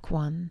 black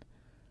one.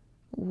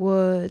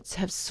 Words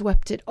have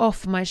swept it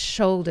off my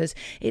shoulders.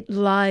 It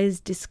lies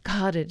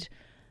discarded,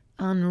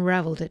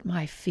 unravelled at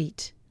my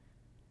feet,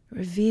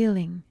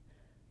 revealing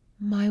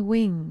my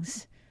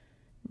wings,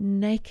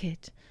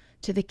 naked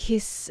to the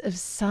kiss of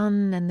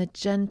sun and the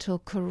gentle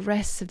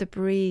caress of the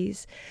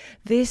breeze.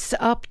 This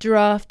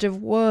updraft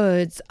of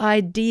words,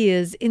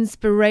 ideas,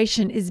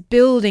 inspiration is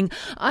building.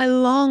 I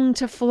long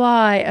to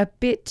fly a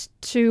bit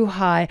too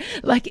high,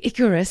 like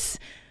Icarus.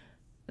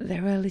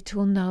 There are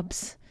little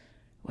nubs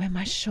where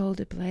my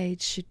shoulder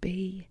blades should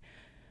be.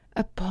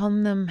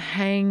 Upon them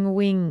hang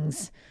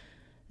wings,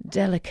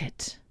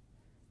 delicate,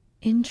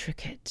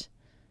 intricate,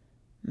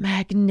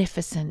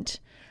 magnificent.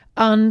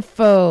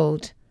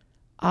 Unfold.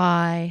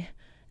 I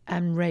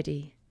am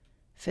ready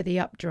for the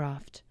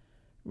updraft,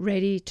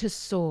 ready to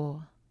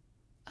soar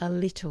a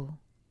little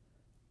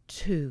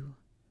too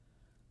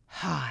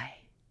high.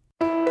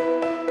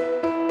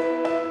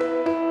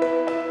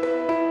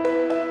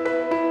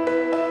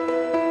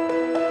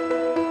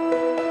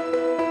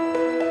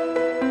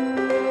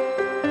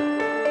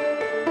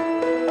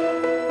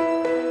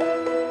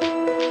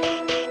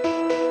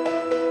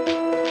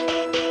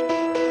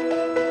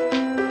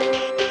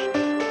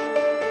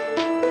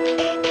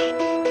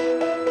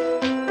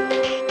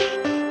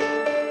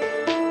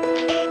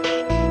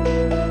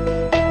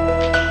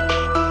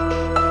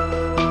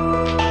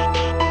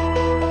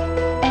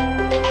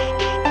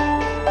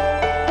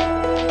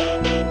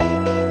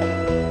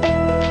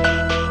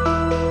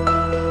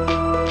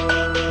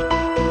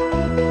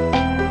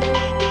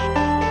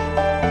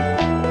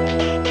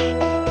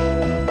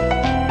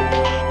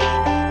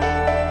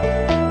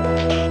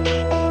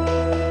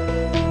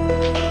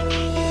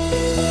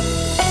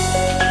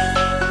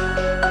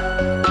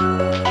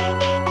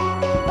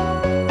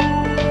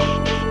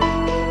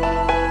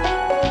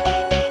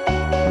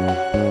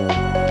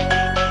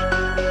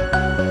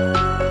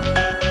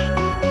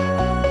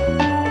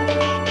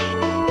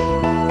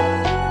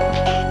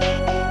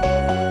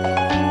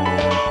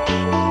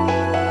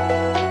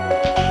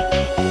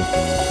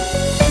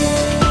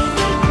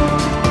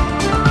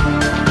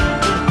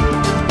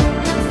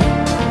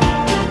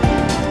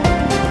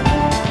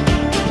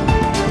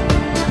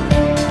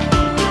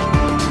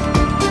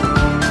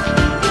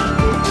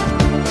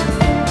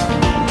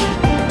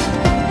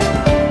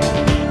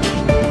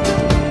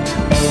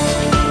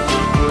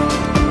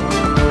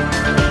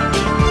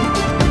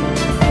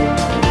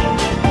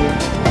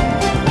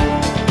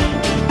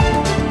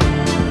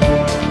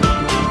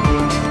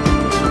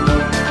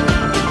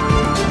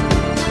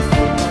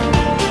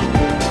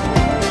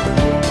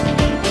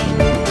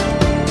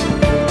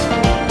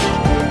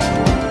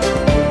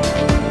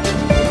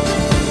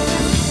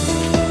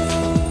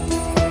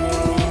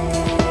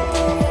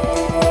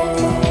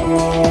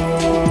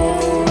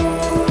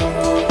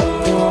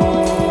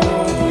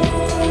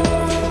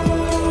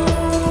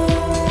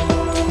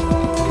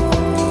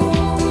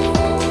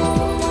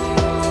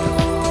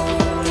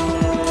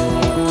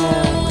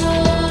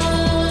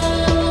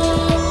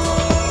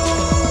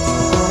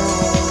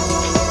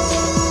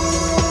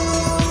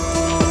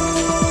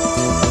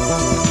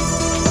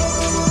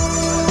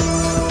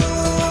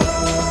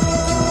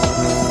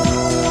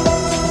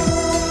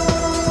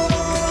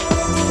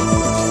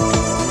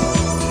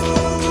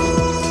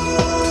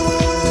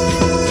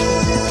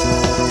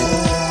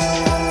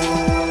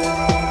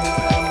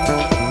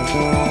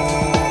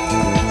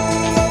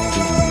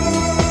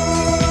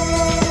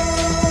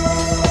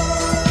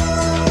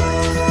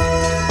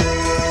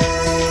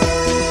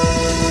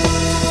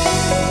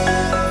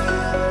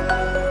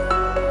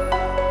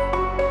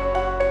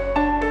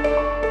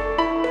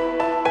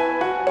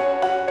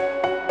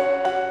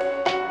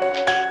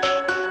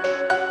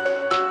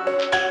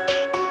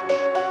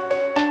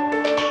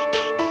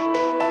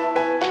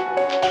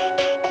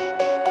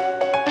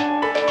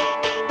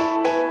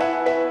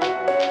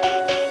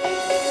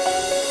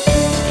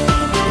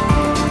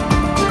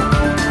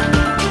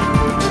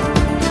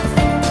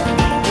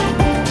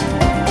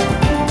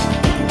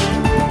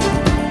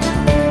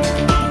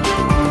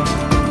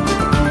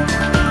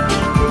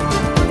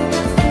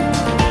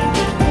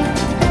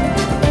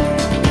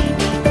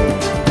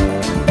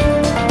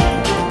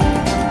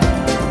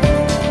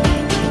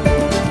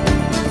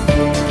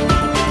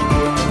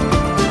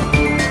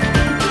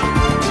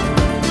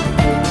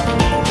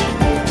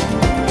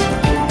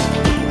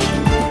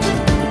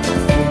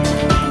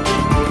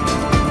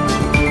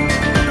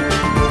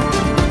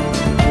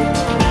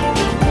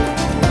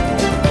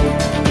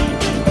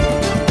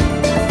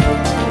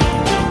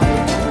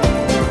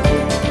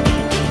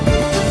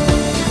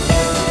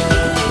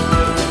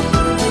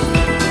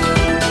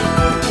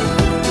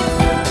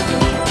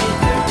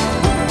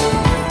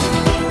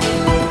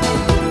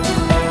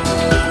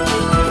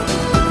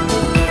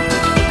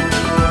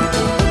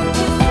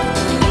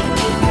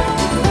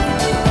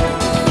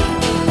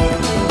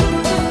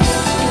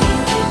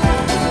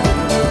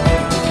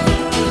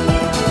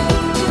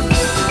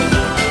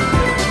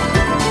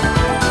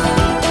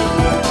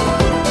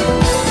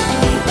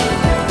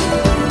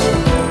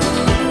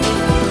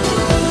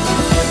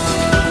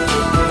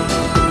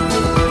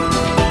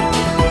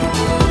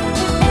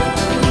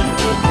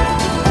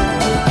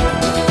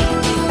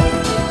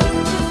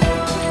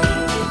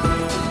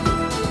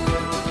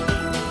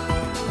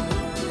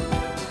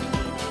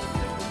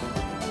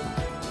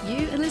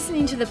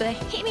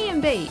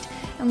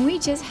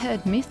 just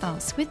heard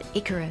Mythos with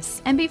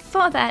Icarus, and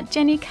before that,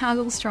 Jenni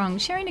Cargil-Strong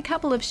sharing a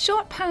couple of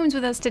short poems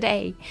with us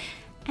today.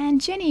 And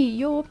Jenny,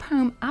 your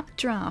poem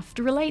Updraft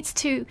relates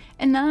to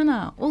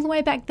Inanna. All the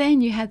way back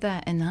then you had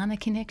the Inanna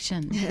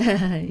connection.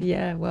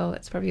 Yeah, well,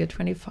 it's probably a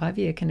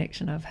 25-year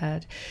connection I've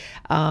had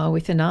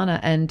with Inanna,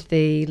 and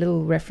the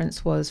little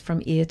reference was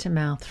from ear to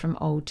mouth, from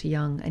old to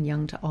young, and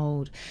young to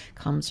old,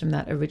 comes from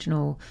that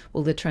original,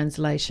 well, the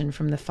translation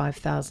from the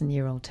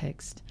 5,000-year-old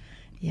text.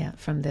 Yeah,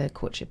 from the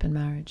courtship and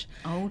marriage.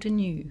 Old and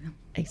new.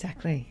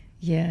 Exactly,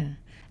 yeah.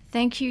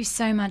 Thank you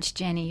so much,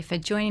 Jenny, for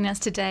joining us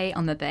today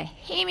on the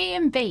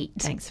Bohemian Beat.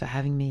 Thanks for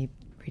having me,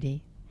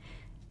 Riddhi.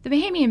 The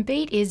Bohemian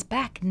Beat is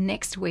back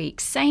next week.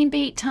 Same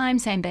beat time,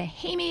 same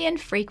Bohemian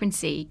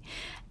frequency.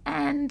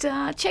 And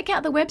check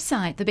out the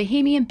website,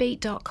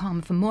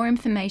 thebohemianbeat.com, for more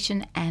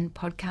information and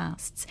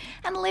podcasts.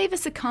 And leave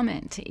us a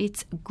comment.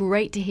 It's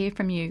great to hear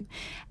from you.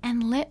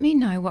 And let me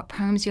know what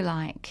poems you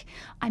like.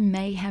 I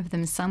may have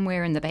them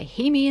somewhere in the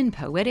Bohemian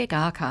Poetic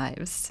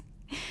Archives.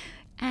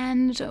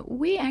 And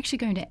we're actually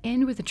going to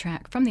end with a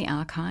track from the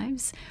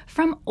archives,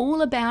 from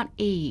All About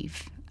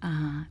Eve,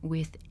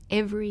 with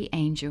Every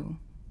Angel.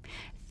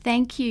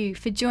 Thank you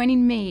for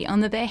joining me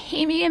on the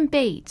Bohemian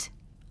Beat.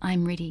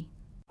 I'm Riddhi.